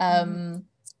stuff. And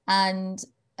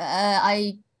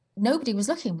nobody was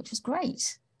looking, which was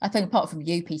great. I think apart from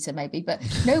you, Peter, maybe, but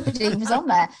nobody was on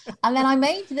there. And then I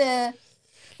made the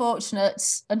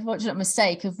unfortunate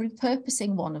mistake of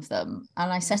repurposing one of them.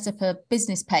 And I set up a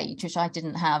business page, which I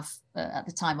didn't have at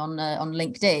the time on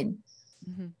LinkedIn.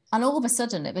 And all of a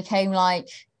sudden it became like,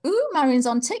 ooh, Marion's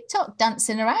on TikTok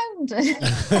dancing around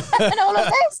and all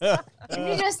of this. And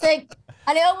you just think,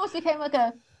 and it almost became like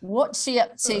a, what's she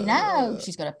up to now?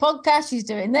 She's got a podcast, she's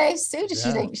doing this. Who does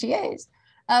she think she is?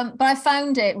 But I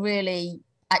found it really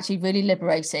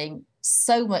liberating,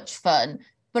 so much fun,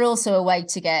 but also a way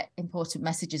to get important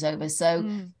messages over. So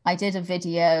I did a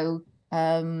video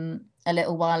a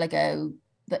little while ago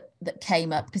that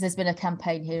came up because there's been a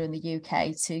campaign here in the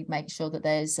UK to make sure that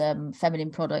there's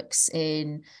feminine products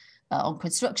in on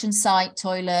construction site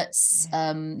toilets,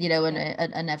 you know,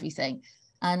 and everything.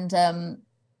 And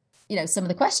you know, some of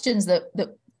the questions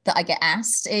that I get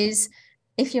asked is,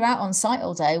 if you're out on site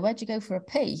all day, where'd you go for a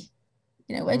pee?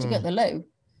 You know, where'd you go at the loo?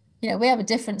 You know, we have a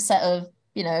different set of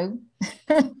tools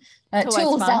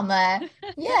down there.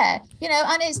 Yeah,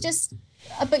 and it's just,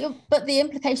 but the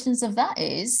implications of that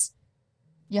is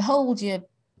you hold it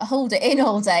in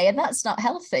all day, and that's not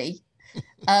healthy.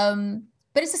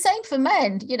 But it's the same for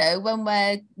men, when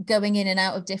we're going in and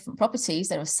out of different properties.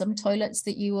 There are some toilets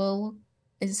that you will,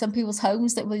 in some people's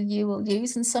homes, you will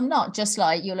use, and some not. Just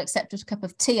like you'll accept a cup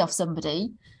of tea off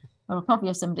somebody or a coffee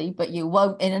of somebody, but you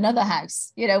won't in another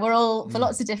house. We're all, for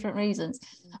lots of different reasons.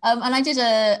 And I did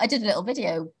a little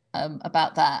video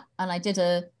about that, and I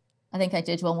think I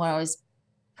did one where I was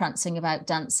prancing about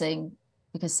dancing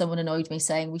because someone annoyed me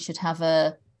saying we should have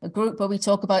a group where we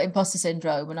talk about imposter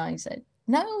syndrome, and I said,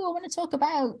 no, I want to talk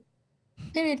about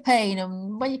period pain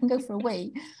and where you can go for a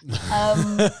wee.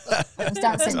 I was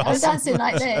dancing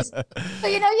like this. But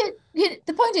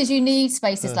the point is, you need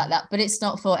spaces like that, but it's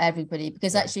not for everybody,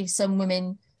 because actually some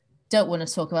women don't want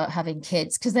to talk about having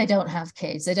kids because they don't have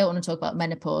kids. They don't want to talk about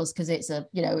menopause because it's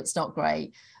it's not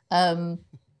great.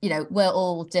 We're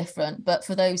all different, but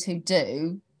for those who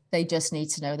do, they just need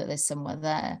to know that there's somewhere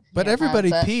there. But everybody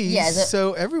pees,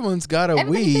 so everyone's got a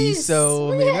wee. Pees.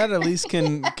 So I mean, that at least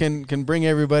can bring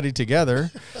everybody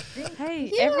together.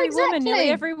 Hey, nearly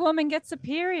every woman gets a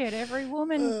period. Every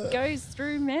woman goes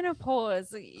through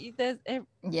menopause. It's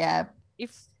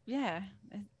you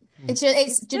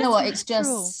know what? It's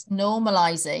just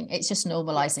normalizing. It's just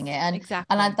normalizing it, and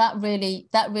exactly. And that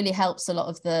really helps a lot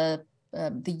of the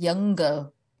younger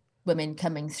women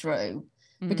coming through,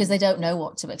 because they don't know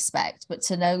what to expect, but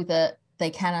to know that they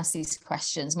can ask these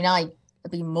questions. I mean, I'd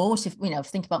be mortified,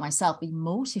 think about myself, be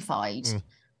mortified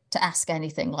to ask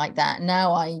anything like that.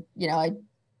 Now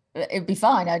it'd be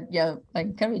fine. I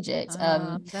encourage it.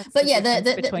 But yeah,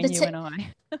 between you and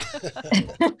I.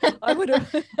 I would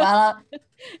have. Well,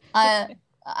 I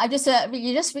just,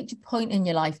 you just reach a point in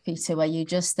your life, Peter, where you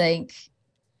just think,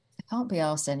 I can't be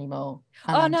asked anymore.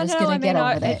 And I'm just gonna get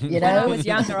on with it. When I was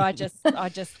younger, I just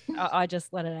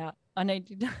let it out. I need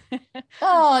to.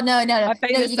 Oh no! I've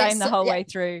been the same the whole way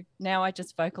through. Now I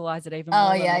just vocalize it even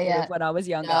more than I did when I was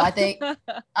younger. No, I think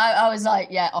I was like,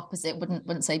 opposite.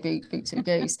 Wouldn't say boot to a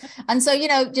goose. And so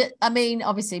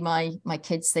obviously my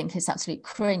kids think it's absolute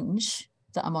cringe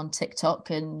that I'm on TikTok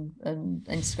and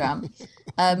Instagram,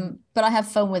 but I have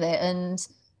fun with it. And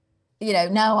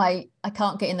now I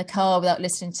can't get in the car without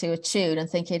listening to a tune and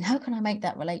thinking, how can I make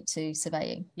that relate to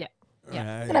surveying? Yeah.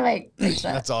 How can I make that?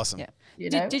 That's awesome. Yeah.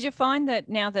 Did you find that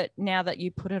now that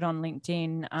you put it on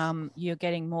LinkedIn, you're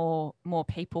getting more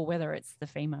people, whether it's the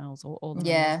females or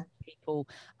the people,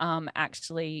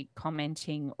 actually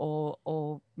commenting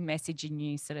or messaging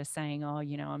you, sort of saying, oh,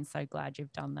 I'm so glad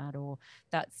you've done that, or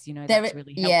that's that's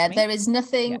really helped me. There is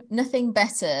nothing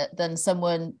better than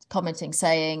someone commenting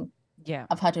saying,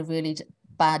 I've had a really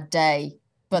bad day,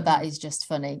 but that is just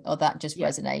funny, or that just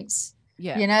resonates.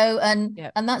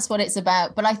 And that's what it's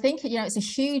about. But I think it's a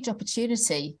huge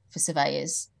opportunity for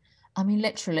surveyors. I mean,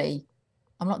 literally,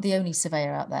 I'm not the only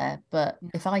surveyor out there, but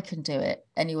if I can do it,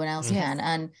 anyone else can.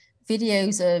 And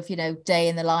videos of day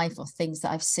in the life or things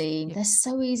that I've seen, they're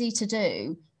so easy to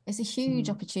do. It's a huge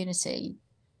opportunity,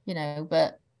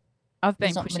 but I've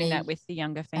been pushing that with the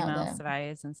younger female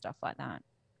surveyors and stuff like that.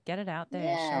 Get it out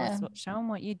there. Show them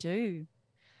what you do.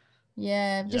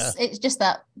 It's just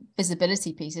that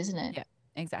visibility piece, isn't it? Yeah,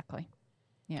 exactly.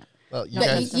 Yeah. Well, can we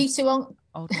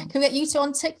get you two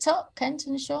on TikTok, Kent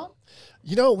and Sean?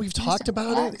 We've talked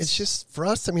about it. It's just, for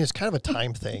us, I mean, it's kind of a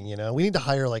time thing, we need to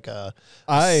hire like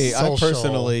I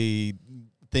personally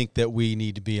think that we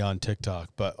need to be on TikTok,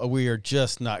 but we are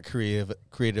just not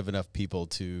creative enough people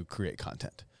to create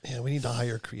content. Yeah, we need to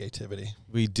hire creativity.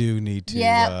 We do need to.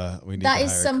 That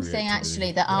is something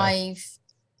actually that I've.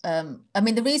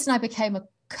 The reason I became a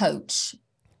coach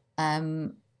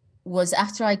was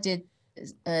after I did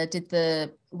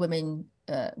the Women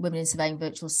in Surveying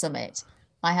Virtual Summit.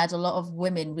 I had a lot of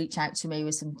women reach out to me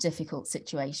with some difficult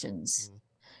situations.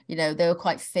 They were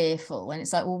quite fearful, and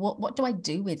it's like, well, what do I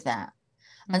do with that?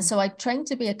 And so I trained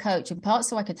to be a coach, in part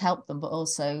so I could help them, but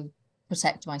also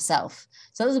protect myself.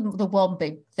 So that was the one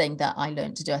big thing that I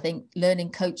learned to do. I think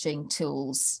learning coaching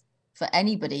tools for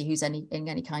anybody who's in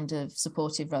any kind of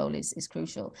supportive role is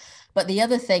crucial. But the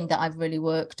other thing that I've really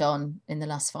worked on in the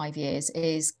last 5 years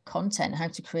is content, how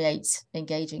to create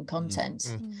engaging content.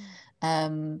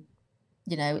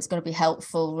 It's got to be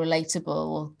helpful,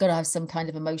 relatable, got to have some kind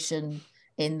of emotion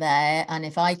in there. And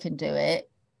if I can do it,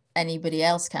 anybody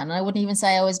else can. And I wouldn't even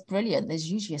say I was brilliant. There's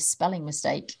usually a spelling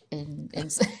mistake in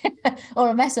or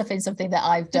a mess up in something that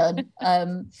I've done.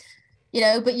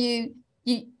 But you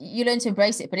learn to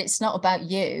embrace it, but it's not about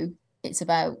you. It's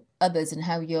about others and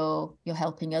how you're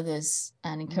helping others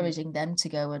and encouraging them to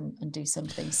go and do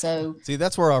something. So see,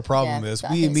 that's where our problem is.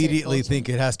 We immediately think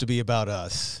it has to be about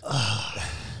us.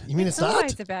 You mean it's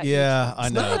not? About yeah, I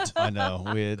know. I know.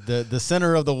 The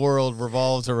center of the world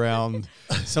revolves around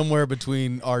somewhere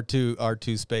between our two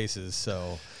spaces.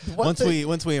 So once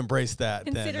we embrace that,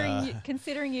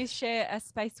 considering you share a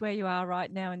space where you are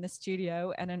right now in the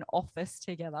studio and an office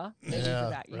together, it is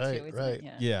about you too, isn't it?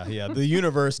 Yeah. The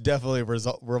universe definitely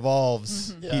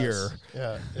revolves here.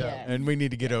 Yeah. And we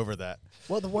need to get over that.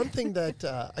 Well, the one thing that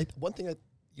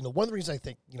one of the reasons I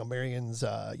think, Marion's,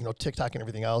 TikTok and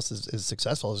everything else is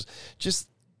successful is just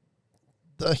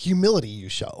the humility you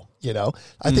show,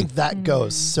 I think that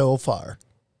goes so far.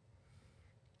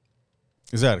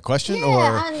 Is that a question or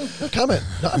a comment?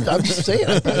 No, I'm just saying,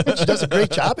 I think she does a great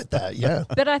job at that. Yeah.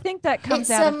 But I think that comes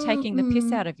out of taking the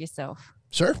piss out of yourself.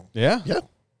 Sure. Yeah. Yeah.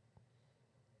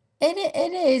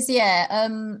 It is. Yeah.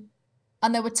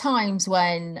 And there were times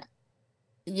when,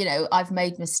 I've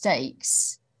made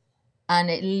mistakes. And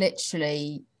it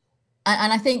literally,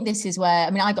 and I think this is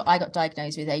where, I got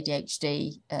diagnosed with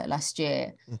ADHD last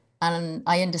year, and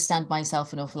I understand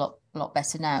myself an awful lot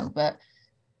better now. But,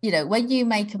 when you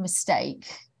make a mistake,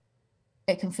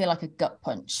 it can feel like a gut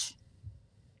punch,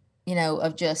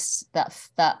 of just that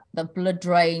the blood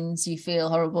drains, you feel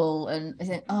horrible. And I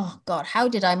think, oh God, how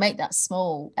did I make that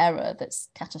small error that's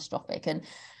catastrophic? And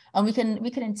we can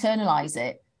internalize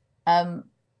it. And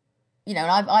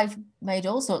I've made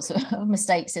all sorts of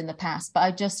mistakes in the past, but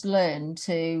I just learned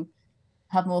to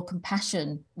have more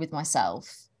compassion with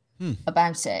myself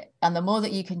about it. And the more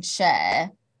that you can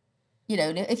share,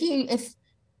 I'll give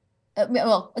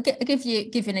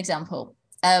you an example.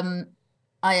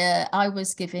 I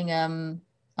was giving, I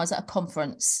was at a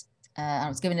conference, I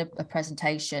was giving a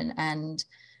presentation, and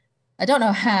I don't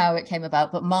know how it came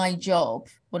about, but my job,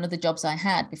 one of the jobs I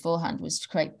had beforehand, was to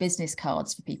create business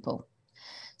cards for people.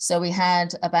 So we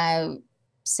had about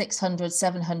 600,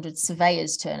 700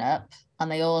 surveyors turn up,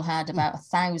 and they all had about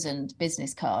 1,000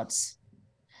 business cards.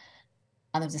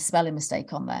 And there was a spelling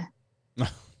mistake on there.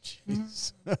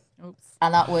 Jeez.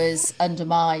 And that was under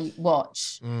my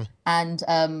watch. And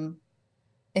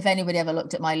if anybody ever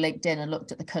looked at my LinkedIn and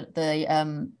looked at the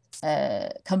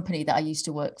company that I used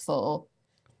to work for,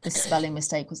 the spelling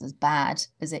mistake was as bad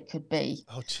as it could be.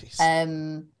 Oh, jeez.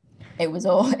 It was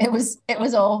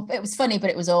funny, but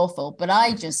it was awful. But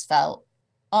I just felt,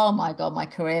 oh my God, my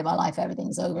career, my life,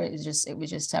 everything's over. It was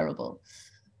just terrible.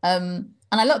 And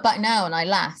I look back now and I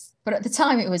laugh, but at the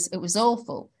time it was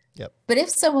awful. Yep. But if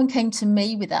someone came to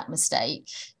me with that mistake,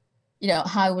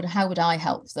 how would I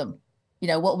help them?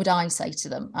 What would I say to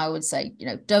them? I would say,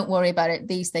 don't worry about it.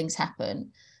 These things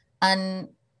happen. And,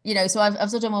 so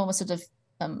I've sort of almost sort of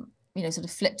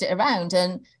flipped it around.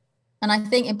 And I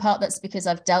think in part that's because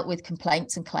I've dealt with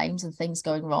complaints and claims and things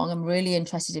going wrong. I'm really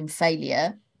interested in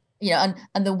failure, and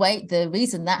the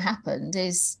reason that happened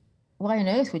is, why on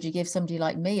earth would you give somebody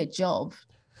like me a job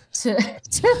to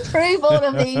prove all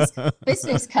of these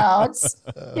business cards,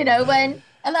 when,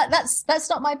 and that's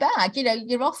not my bag.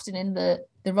 You're often in the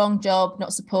wrong job,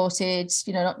 not supported,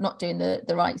 not doing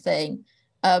the right thing.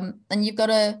 And you've got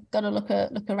to look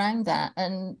around that.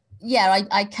 And yeah,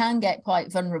 I can get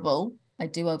quite vulnerable. I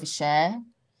do overshare.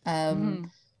 It's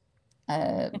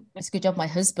a good job my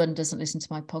husband doesn't listen to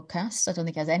my podcast. I don't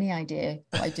think he has any idea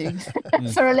what I do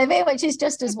for a living, which is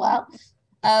just as well.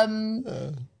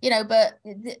 But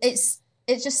it's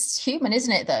just human,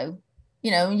 isn't it, though?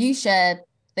 You share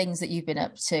things that you've been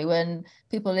up to, and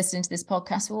people listening to this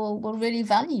podcast will really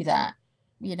value that,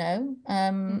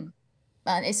 and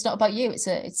it's not about you.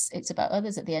 It's about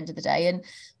others at the end of the day. And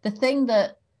the thing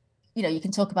that, you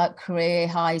can talk about career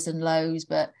highs and lows,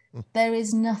 but there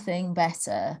is nothing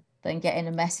better than getting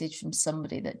a message from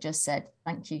somebody that just said,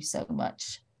 thank you so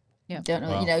much. Yeah. Don't know,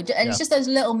 wow. And it's just those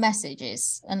little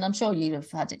messages, and I'm sure you'd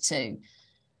have had it too,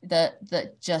 that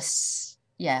just,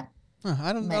 yeah.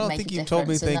 I don't think you've told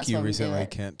me thank you recently,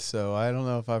 Kent, so I don't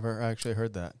know if I've actually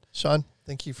heard that. Sean,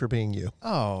 thank you for being you.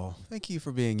 Oh, thank you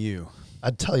for being you.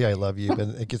 I'd tell you I love you, but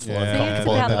it gets a little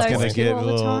uncomfortable. It's going to get a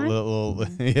little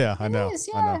yeah, I know.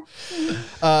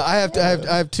 I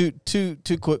have two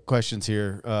quick questions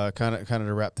here, kind of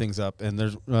to wrap things up, and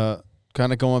there's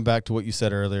kind of going back to what you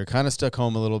said earlier, kind of stuck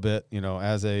home a little bit,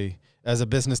 as a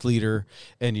business leader,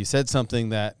 and you said something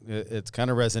that it's kind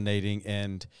of resonating,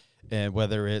 and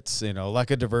whether it's lack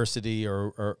of diversity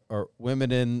or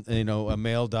women in a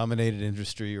male dominated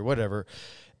industry or whatever,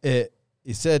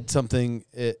 you said something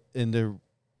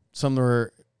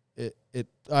somewhere.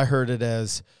 I heard it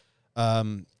as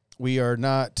we are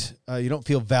not. You don't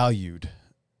feel valued,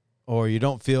 or you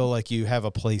don't feel like you have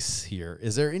a place here,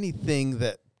 is there anything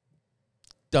that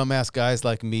dumbass guys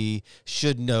like me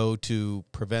should know to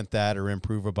prevent that or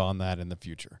improve upon that in the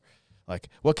future? Like,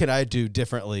 what can I do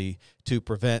differently to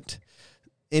prevent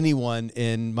anyone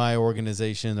in my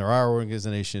organization or our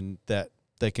organization that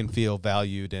they can feel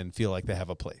valued and feel like they have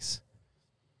a place?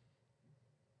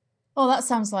 Oh, that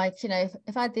sounds like,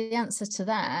 if I had the answer to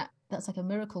that, that's like a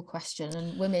miracle question,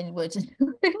 and women would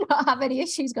not have any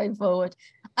issues going forward.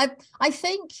 I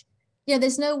think,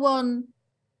 there's no one,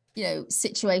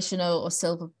 situation or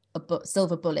silver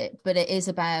bullet, but it is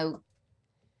about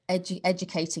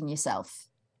educating yourself.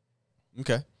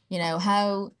 Okay.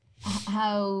 How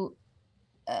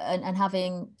and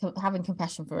having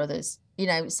compassion for others.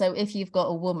 So if you've got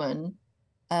a woman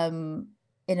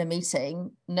in a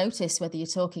meeting, notice whether you're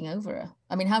talking over her.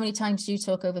 I mean, how many times do you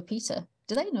talk over Peter?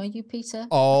 Do they know you, Peter?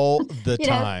 All the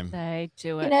time. They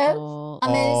do it all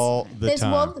the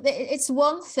time. It's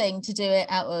one thing to do it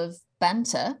out of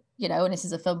banter, and this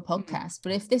is a fun podcast.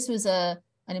 But if this was an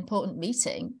important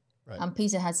meeting, right, and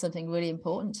Peter had something really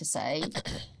important to say,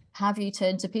 have you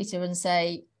turn to Peter and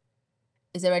say,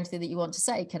 is there anything that you want to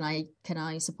say? Can I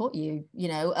support you?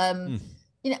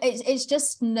 It's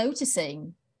just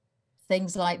noticing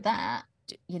things like that,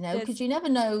 because you never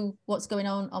know what's going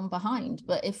on behind.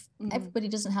 But if everybody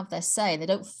doesn't have their say and they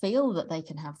don't feel that they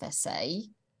can have their say,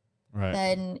 right,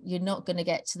 then you're not going to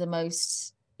get to the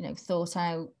most, thought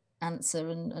out answer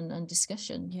and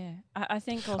discussion. Yeah, I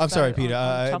think also, I'm sorry, Peter.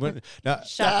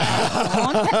 Shut up.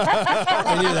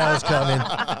 I knew that was coming.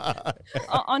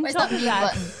 On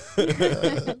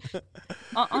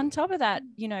top of that,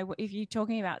 if you're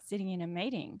talking about sitting in a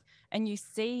meeting and you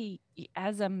see,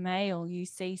 as a male, you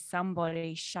see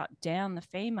somebody shut down the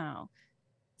female,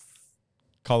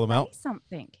 call them out.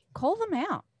 Call them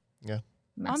out. Yeah.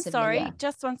 Massively, I'm sorry, yeah.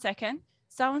 Just 1 second.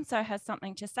 So-and-so has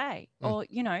something to say, or,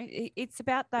 it's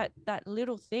about that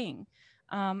little thing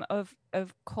of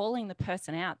calling the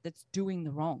person out that's doing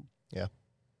the wrong. Yeah.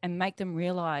 And make them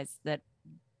realize that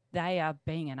they are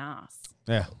being an ass.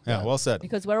 Yeah. Well said.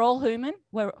 Because we're all human.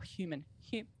 We're human.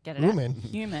 Get it human. out.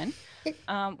 Human.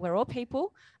 We're all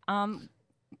people.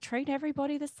 Treat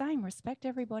everybody the same. Respect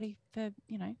everybody for,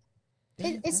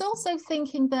 It's also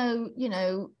thinking, though,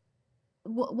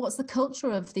 what's the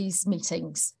culture of these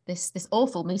meetings, this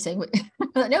awful meeting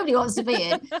that nobody wants to be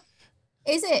in?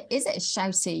 Is it a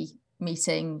shouty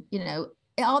meeting?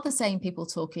 Are the same people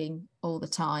talking all the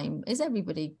time? Is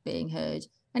everybody being heard?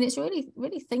 And it's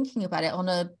really thinking about it on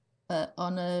a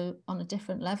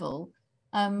different level.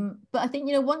 But I think,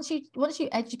 once you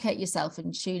educate yourself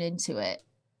and tune into it,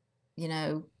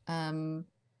 and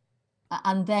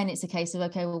then it's a case of,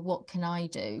 okay, well, what can I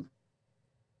do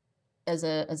as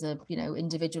a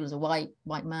individual, as a white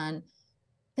man?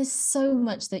 There's so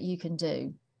much that you can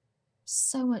do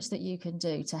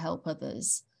to help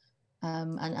others,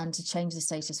 and to change the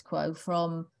status quo,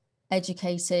 from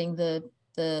educating the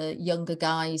younger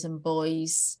guys and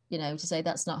boys, to say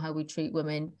that's not how we treat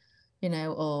women,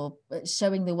 or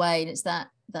showing the way. And it's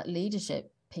that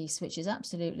leadership piece, which is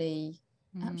absolutely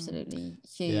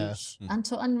huge. Yeah.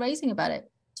 And raising about it,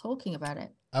 talking about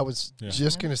it. I was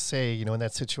just going to say, in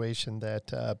that situation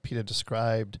that Peter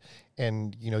described,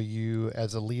 and, you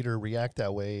as a leader react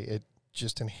that way, it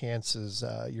just enhances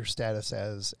your status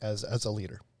as a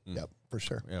leader. Yep, for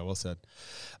sure. Yeah, well said.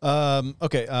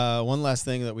 Okay, one last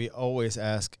thing that we always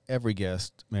ask every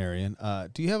guest, Marion.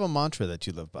 Do you have a mantra that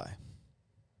you live by?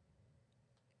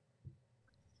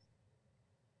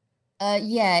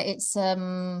 It's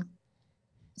a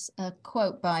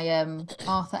quote by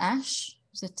Arthur Ashe,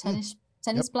 who's a tennis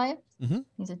player. Mm-hmm.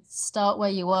 He said, "Start where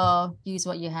you are, use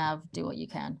what you have, do what you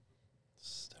can."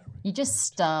 You just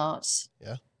start.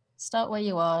 Yeah. Start where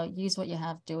you are, use what you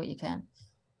have, do what you can.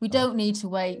 We don't need to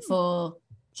wait for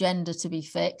gender to be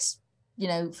fixed,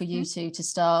 for you to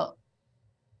start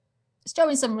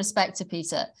showing some respect to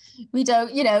Peter. We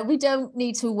don't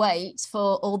need to wait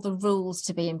for all the rules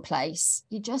to be in place.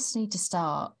 You just need to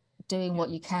start doing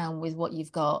what you can with what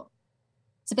you've got.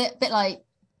 It's a bit like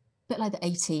the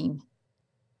A-Team,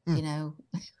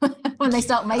 when they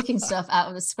start making stuff out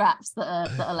of the scraps that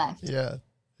are left. Yeah.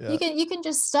 You can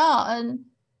just start. And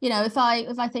if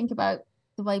I think about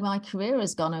the way my career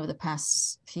has gone over the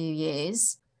past few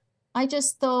years, I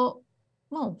just thought,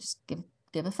 well, just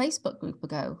give a Facebook group a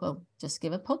go, or just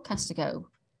give a podcast a go.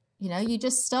 You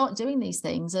just start doing these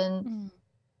things, and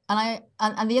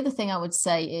the other thing I would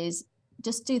say is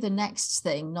just do the next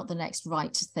thing, not the next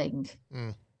right thing.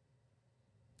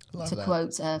 To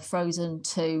quote Frozen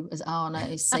 2, as Anna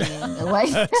is singing away.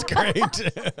 That's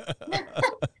great.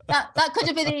 that could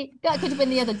have been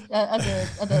the other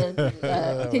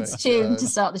kids' tune to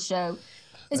start the show.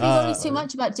 It's worried too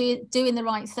much about doing the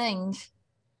right thing.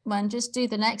 Man, just do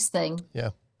the next thing.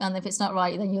 Yeah. And if it's not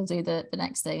right, then you'll do the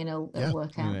next thing, and it'll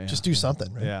work out. Yeah. Just do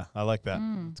something, right? Yeah, I like that.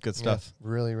 It's good stuff. Yeah,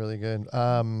 really, really good.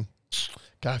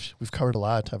 Gosh, we've covered a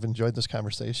lot. I've enjoyed this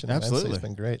conversation. Absolutely. It's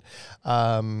been great.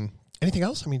 Anything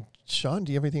else? I mean, Sean,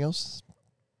 do you have anything else?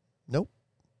 Nope.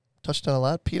 Touched on a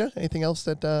lot. Peta, anything else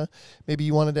that maybe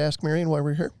you wanted to ask Marion while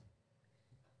we're here?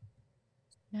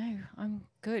 No, I'm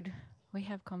good. We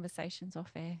have conversations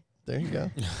off air. There you go.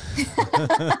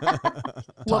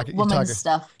 Women's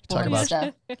stuff. Talk about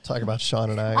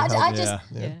Sean and I. I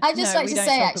just like to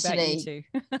say actually.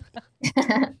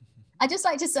 I just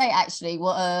like to say actually,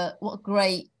 what a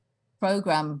great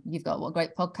program you've got. What a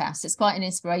great podcast. It's quite an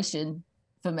inspiration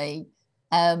for me.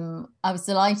 I was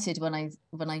delighted when I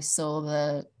saw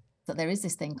that there is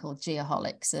this thing called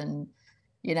geoholics, and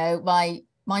you know, my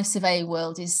surveying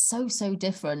world is so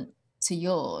different to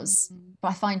yours, but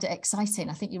I find it exciting.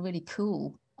 I think you're really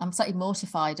cool. I'm slightly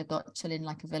mortified I got Chilling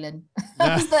Like a Villain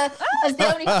as the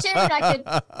only tune I could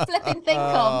flipping think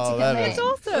of to commit. That's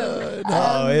awesome.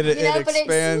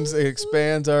 It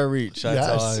expands our reach. That's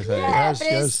all I say.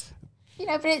 Yes.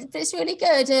 But it's really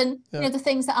good, and you know, the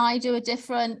things that I do are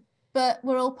different, but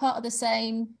we're all part of the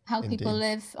same how people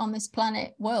live on this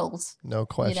planet world. No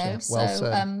question. You know? Well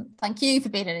said. Thank you for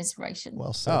being an inspiration.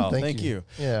 Well said. Thank you.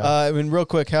 Yeah. I mean, real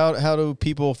quick, how do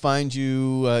people find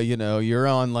you? You know, you're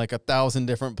on like 1,000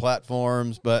 different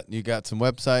platforms, but you got some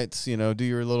websites. You know, do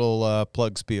your little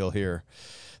plug spiel here.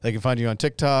 They can find you on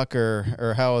TikTok,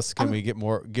 or how else can we get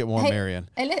more Marion?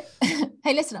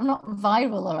 Hey, listen, I'm not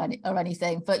viral or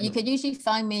anything, but you can usually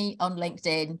find me on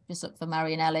LinkedIn. Just look for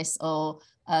Marion Ellis, or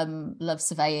Love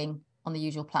Surveying on the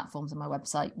usual platforms on my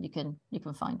website. You can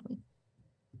find me.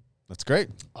 That's great.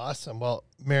 Awesome. Well,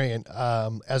 Marion,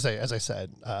 as I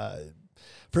said,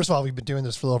 first of all, we've been doing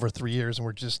this for over 3 years, and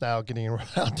we're just now getting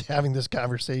around to having this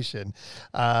conversation.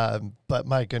 But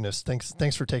my goodness,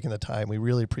 thanks for taking the time. We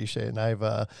really appreciate it, and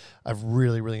I've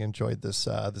really enjoyed this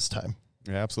time.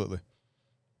 Yeah, absolutely.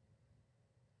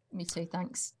 Me too.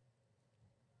 Thanks.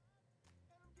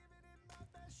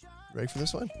 Ready for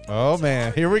this one? Oh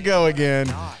man, here we go again.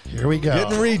 Here we go.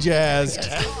 Getting rejazzed.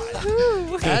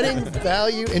 Adding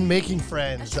value and making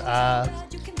friends.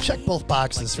 Check both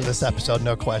boxes for this episode,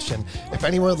 no question. If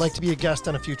anyone would like to be a guest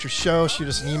on a future show, shoot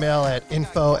us an email at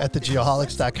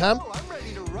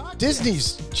info@thegeoholics.com.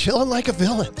 Disney's Chilling Like a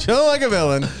Villain. Chilling Like a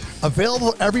Villain.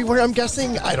 Available everywhere, I'm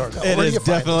guessing? I don't know. It is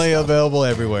definitely available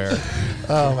everywhere.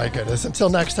 Oh my goodness. Until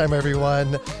next time,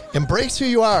 everyone, embrace who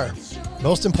you are.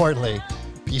 Most importantly,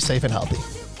 be safe and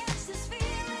healthy.